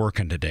caddy's not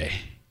working today."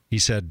 He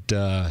said,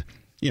 baloney.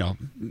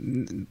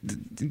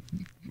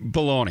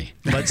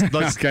 Let's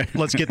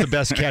get the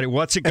best caddy.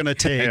 What's it going to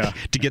take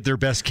to get their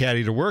best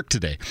caddy to work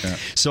today? Yeah.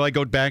 So I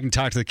go back and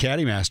talk to the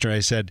caddy master.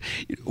 I said,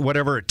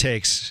 "Whatever it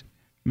takes,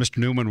 Mr.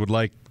 Newman would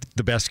like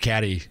the best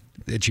caddy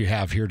that you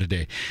have here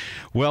today."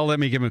 "Well, let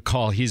me give him a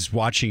call. He's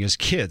watching his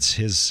kids.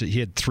 He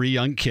had 3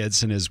 young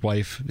kids, and his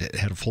wife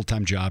had a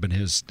full-time job, and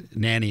his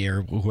nanny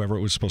or whoever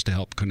it was supposed to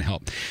help couldn't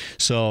help."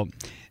 So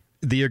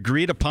the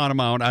agreed upon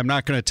amount, I'm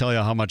not going to tell you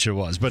how much it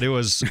was, but it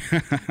was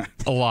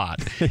a lot.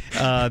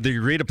 The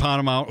agreed upon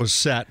amount was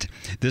set.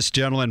 This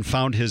gentleman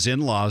found his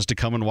in-laws to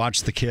come and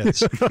watch the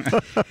kids.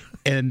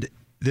 And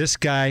this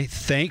guy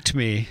thanked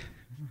me,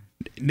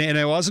 and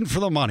it wasn't for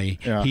the money.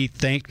 Yeah. He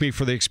thanked me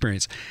for the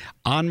experience.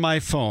 On my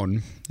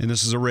phone, and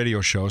this is a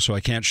radio show, so I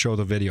can't show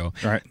the video.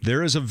 Right.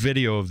 There is a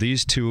video of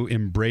these 2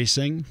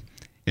 embracing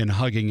and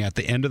hugging at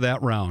the end of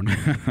that round.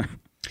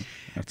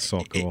 That's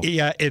so cool.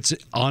 Yeah, it's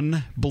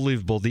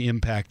unbelievable the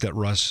impact that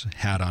Russ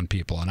had on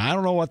people. And I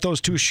don't know what those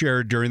 2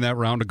 shared during that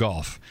round of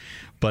golf,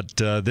 but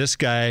this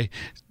guy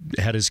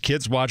had his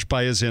kids watched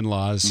by his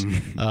in-laws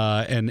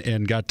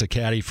and got to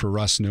caddy for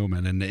Russ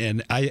Newman.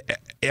 And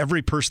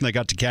every person that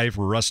got to caddy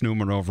for Russ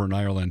Newman over in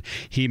Ireland,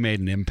 he made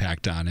an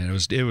impact on. And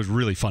it was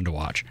really fun to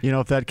watch.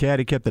 If that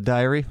caddy kept the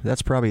diary,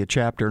 that's probably a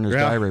chapter in his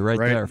diary right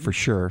there for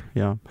sure.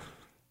 Yeah.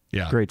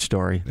 Great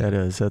story. That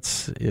is.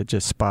 It's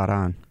just spot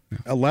on.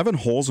 11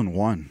 holes in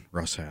one,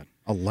 Russ had.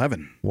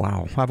 11.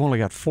 Wow. I've only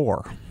got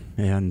 4.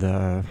 And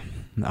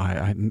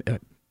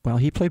well,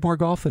 he played more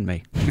golf than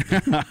me.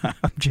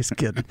 I'm just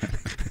kidding.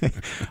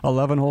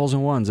 11 holes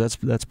in ones.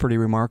 That's pretty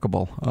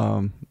remarkable.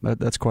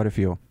 That's quite a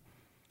few.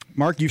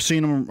 Mark, you've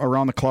seen him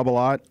around the club a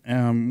lot.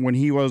 When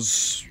he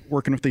was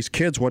working with these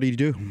kids, what did he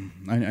do?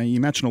 You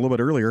mentioned a little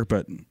bit earlier,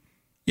 but...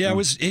 Yeah, it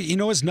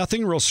was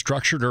nothing real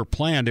structured or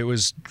planned. It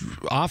was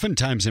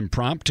oftentimes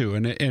impromptu,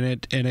 and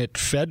it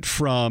fed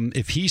from,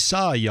 if he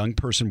saw a young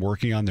person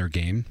working on their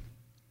game,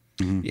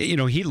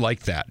 he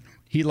liked that.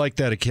 He liked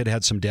that a kid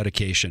had some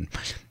dedication,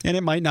 and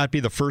it might not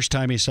be the first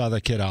time he saw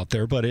that kid out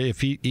there. But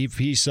if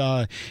he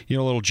saw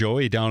little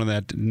Joey down in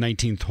that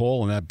 19th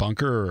hole in that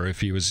bunker, or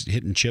if he was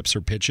hitting chips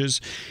or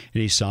pitches,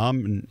 and he saw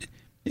him,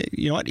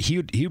 and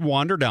he'd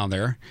wander down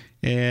there.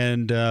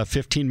 And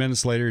 15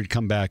 minutes later, he'd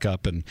come back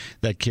up, and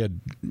that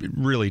kid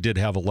really did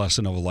have a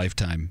lesson of a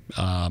lifetime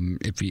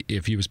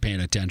if he was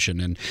paying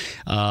attention. And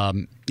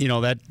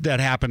that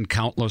happened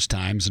countless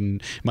times.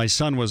 And my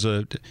son was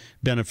a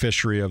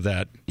beneficiary of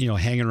that.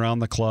 Hanging around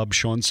the club,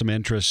 showing some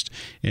interest.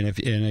 And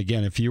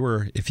if you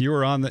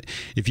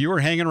were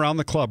hanging around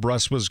the club,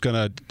 Russ was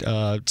going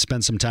to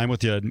spend some time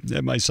with you.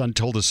 My son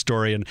told a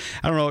story, and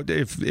I don't know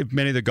if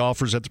many of the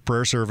golfers at the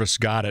prayer service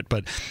got it,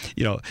 but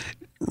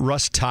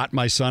Russ taught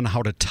my son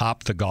how to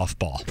top the golf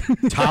ball.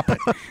 Top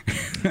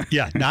it.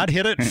 Yeah, not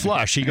hit it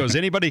flush. He goes,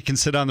 anybody can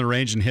sit on the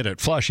range and hit it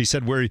flush. He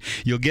said where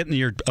you'll get in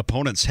your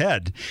opponent's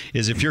head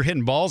is if you're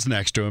hitting balls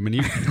next to him and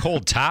you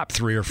cold top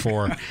 3 or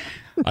 4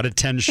 out of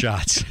 10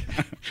 shots.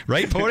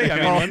 Right, Pody?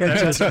 I mean,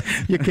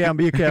 you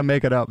can't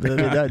make it up.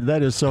 That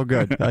is so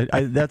good.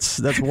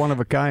 That's one of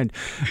a kind.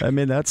 I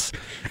mean, that's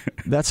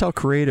how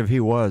creative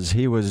he was.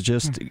 He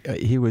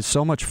was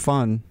so much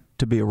fun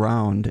to be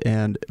around,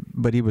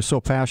 but he was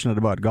so passionate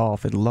about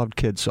golf and loved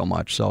kids so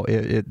much. So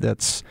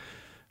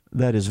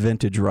that is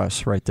vintage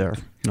Russ right there.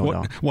 No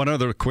doubt. One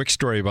other quick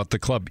story about the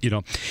club.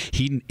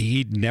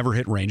 He'd never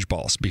hit range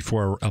balls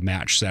before a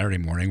match Saturday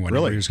morning when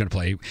he was going to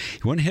play.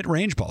 He wouldn't hit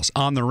range balls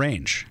on the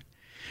range,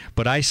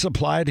 but I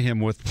supplied him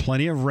with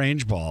plenty of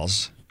range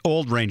balls.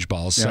 Old range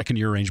balls,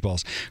 second-year range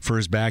balls, for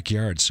his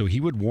backyard. So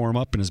he would warm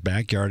up in his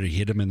backyard and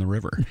hit them in the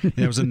river. And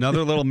it was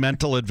another little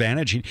mental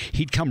advantage.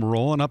 He'd come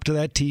rolling up to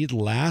that tee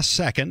last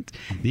second.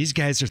 These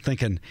guys are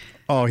thinking,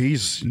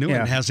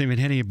 Newman hasn't even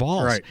hit any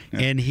balls. Right.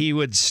 Yeah. And he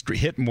would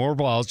hit more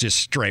balls just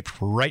striped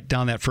right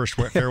down that first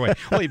fairway.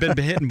 Well, he'd been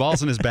hitting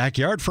balls in his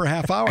backyard for a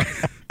half hour.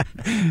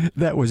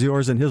 That was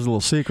yours and his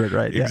little secret,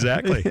 right?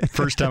 Exactly.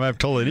 First time I've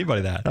told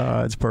anybody that.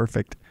 It's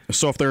perfect.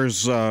 So if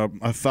there's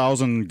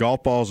 1,000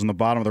 golf balls in the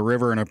bottom of the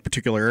river in a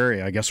particular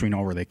area, I guess we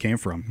know where they came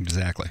from.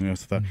 Exactly.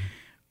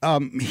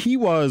 He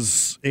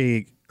was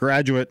a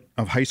graduate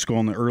of high school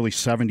in the early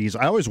 70s.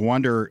 I always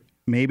wonder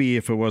maybe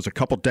if it was a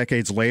couple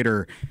decades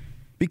later,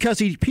 because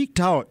he peaked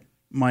out,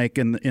 Mike,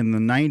 in the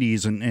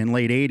 90s and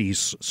late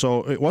 80s.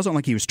 So it wasn't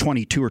like he was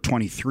 22 or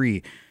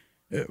 23.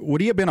 Would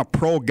he have been a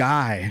pro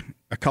guy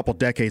a couple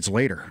decades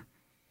later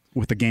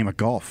with the game of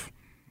golf?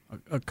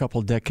 A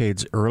couple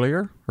decades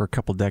earlier or a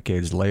couple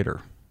decades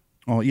later?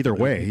 Oh, either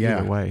way, yeah.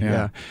 Either way,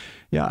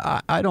 yeah.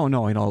 I don't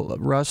know.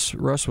 Russ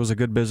was a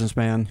good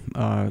businessman.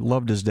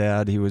 Loved his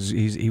dad. He was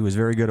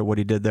very good at what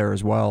he did there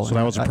as well. So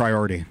that was a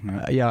priority.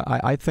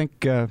 I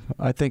think, and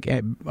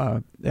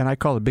I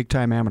call it big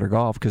time amateur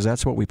golf because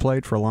that's what we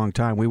played for a long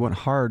time. We went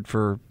hard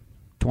for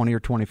 20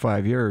 or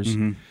 25 years,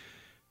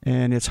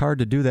 and it's hard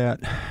to do that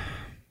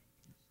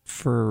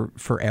for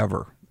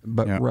forever.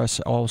 But Russ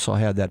also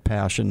had that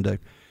passion to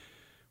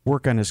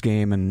work on his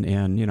game,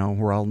 and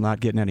we're all not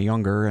getting any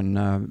younger,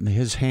 and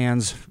his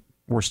hands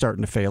were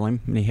starting to fail him,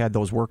 and he had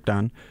those work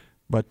done.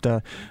 But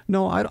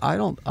no, I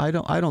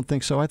don't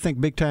think so. I think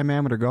big time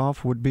amateur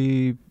golf would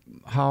be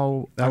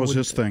how that was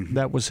his thing.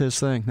 That was his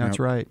thing. That's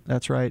right.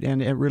 That's right,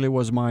 and it really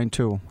was mine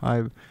too.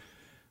 I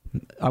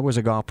was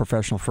a golf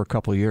professional for a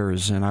couple of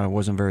years, and I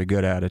wasn't very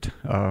good at it.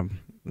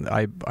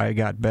 I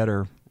got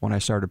better when I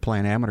started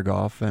playing amateur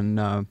golf, and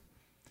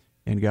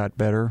got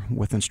better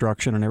with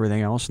instruction and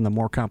everything else. And the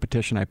more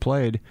competition I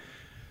played,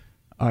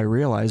 I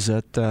realized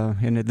that,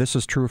 and this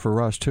is true for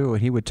Russ too,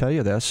 and he would tell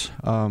you this,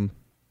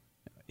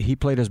 he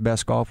played his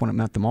best golf when it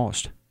meant the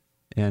most.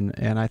 And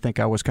I think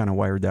I was kind of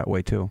wired that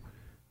way too.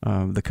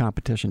 The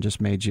competition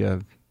just made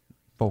you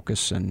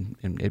focus, and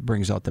it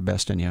brings out the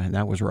best in you, and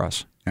that was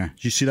Russ. Yeah.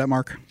 Did you see that,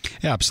 Mark?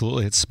 Yeah,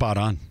 absolutely. It's spot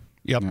on.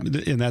 Yep,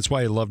 and that's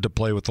why I love to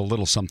play with a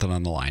little something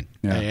on the line.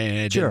 Yeah. And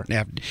it didn't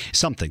have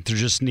something. There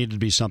just needed to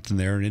be something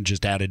there, and it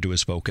just added to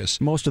his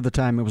focus. Most of the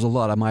time, it was a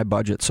lot of my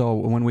budget. So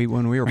when we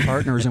were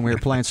partners and we were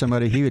playing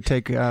somebody, he would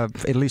take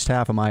at least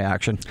half of my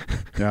action.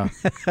 Yeah.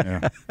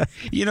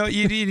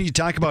 You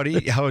talk about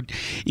how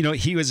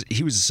he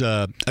was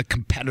a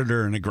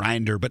competitor and a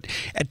grinder, but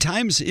at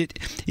times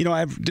I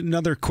have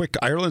another quick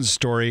Ireland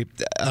story.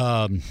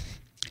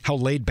 How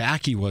laid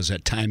back he was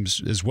at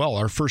times as well.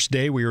 Our first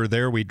day we were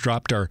there, we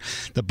dropped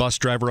the bus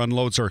driver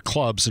unloads our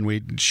clubs, and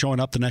we'd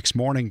showing up the next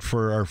morning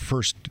for our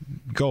first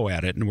go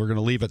at it, and we're going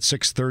to leave at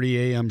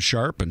 6:30 a.m.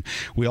 sharp, and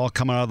we all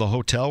come out of the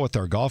hotel with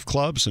our golf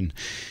clubs, and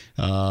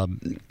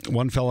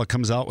one fella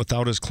comes out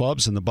without his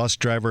clubs, and the bus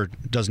driver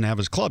doesn't have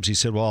his clubs. He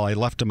said, well, I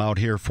left them out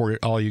here for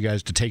all you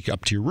guys to take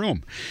up to your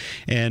room.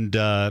 And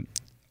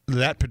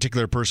that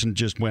particular person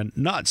just went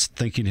nuts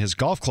thinking his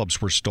golf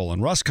clubs were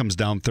stolen. Russ comes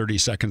down 30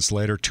 seconds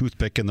later,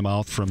 toothpick in the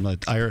mouth from the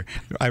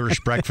Irish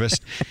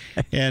breakfast.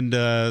 And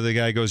the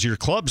guy goes, "Your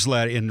clubs,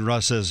 lad." And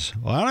Russ says,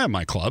 "Well, I don't have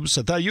my clubs.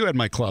 I thought you had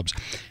my clubs."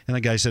 And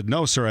the guy said,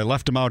 "No, sir, I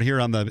left them out here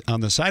on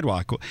the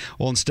sidewalk."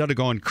 Well, instead of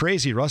going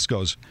crazy, Russ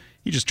goes,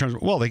 he just turns,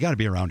 "Well, they got to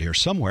be around here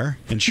somewhere."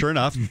 And sure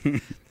enough,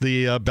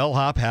 the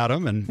bellhop had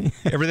them, and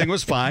everything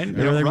was fine.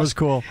 Everything was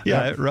cool.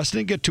 Yeah, Russ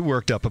didn't get too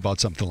worked up about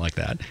something like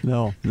that.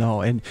 No.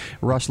 And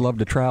Russ loved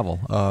to travel.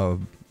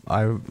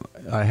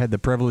 I had the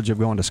privilege of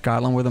going to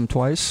Scotland with him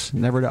twice,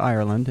 never to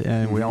Ireland,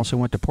 and we also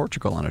went to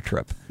Portugal on a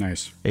trip.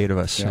 Nice. 8 of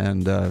us. Yeah.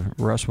 And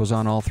Russ was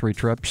on all 3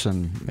 trips,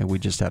 and we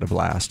just had a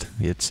blast.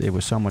 It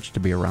was so much to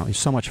be around. It's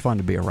so much fun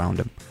to be around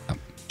him.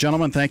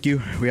 Gentlemen, thank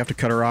you. We have to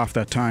cut her off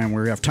that time.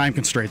 We have time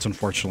constraints,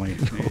 unfortunately,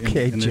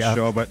 in this Jeff.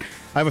 show. But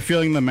I have a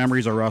feeling the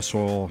memories of Russ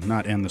will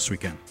not end this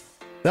weekend.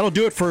 That'll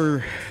do it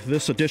for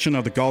this edition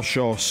of the Golf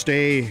Show.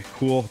 Stay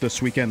cool this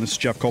weekend. This is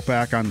Jeff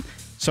Kolpack on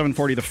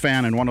 740 The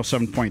Fan and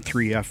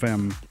 107.3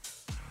 FM.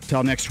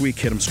 Till next week,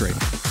 hit 'em straight.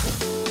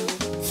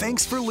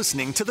 Thanks for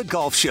listening to The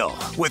Golf Show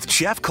with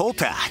Jeff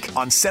Kolpack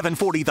on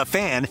 740 The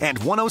Fan and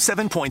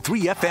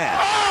 107.3 FM.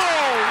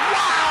 Oh,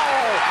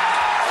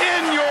 wow!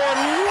 In your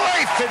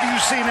life have you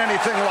seen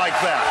anything like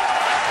that?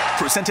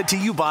 Presented to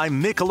you by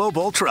Michelob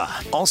Ultra.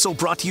 Also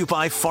brought to you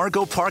by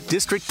Fargo Park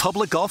District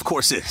Public Golf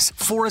Courses,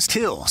 Forest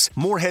Hills,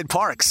 Moorhead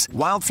Parks,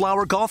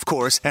 Wildflower Golf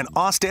Course, and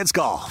Osted's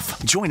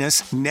Golf. Join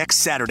us next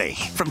Saturday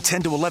from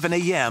 10 to 11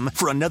 a.m.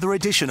 for another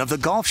edition of The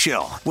Golf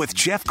Show with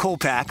Jeff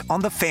Kolpack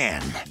on The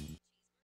Fan.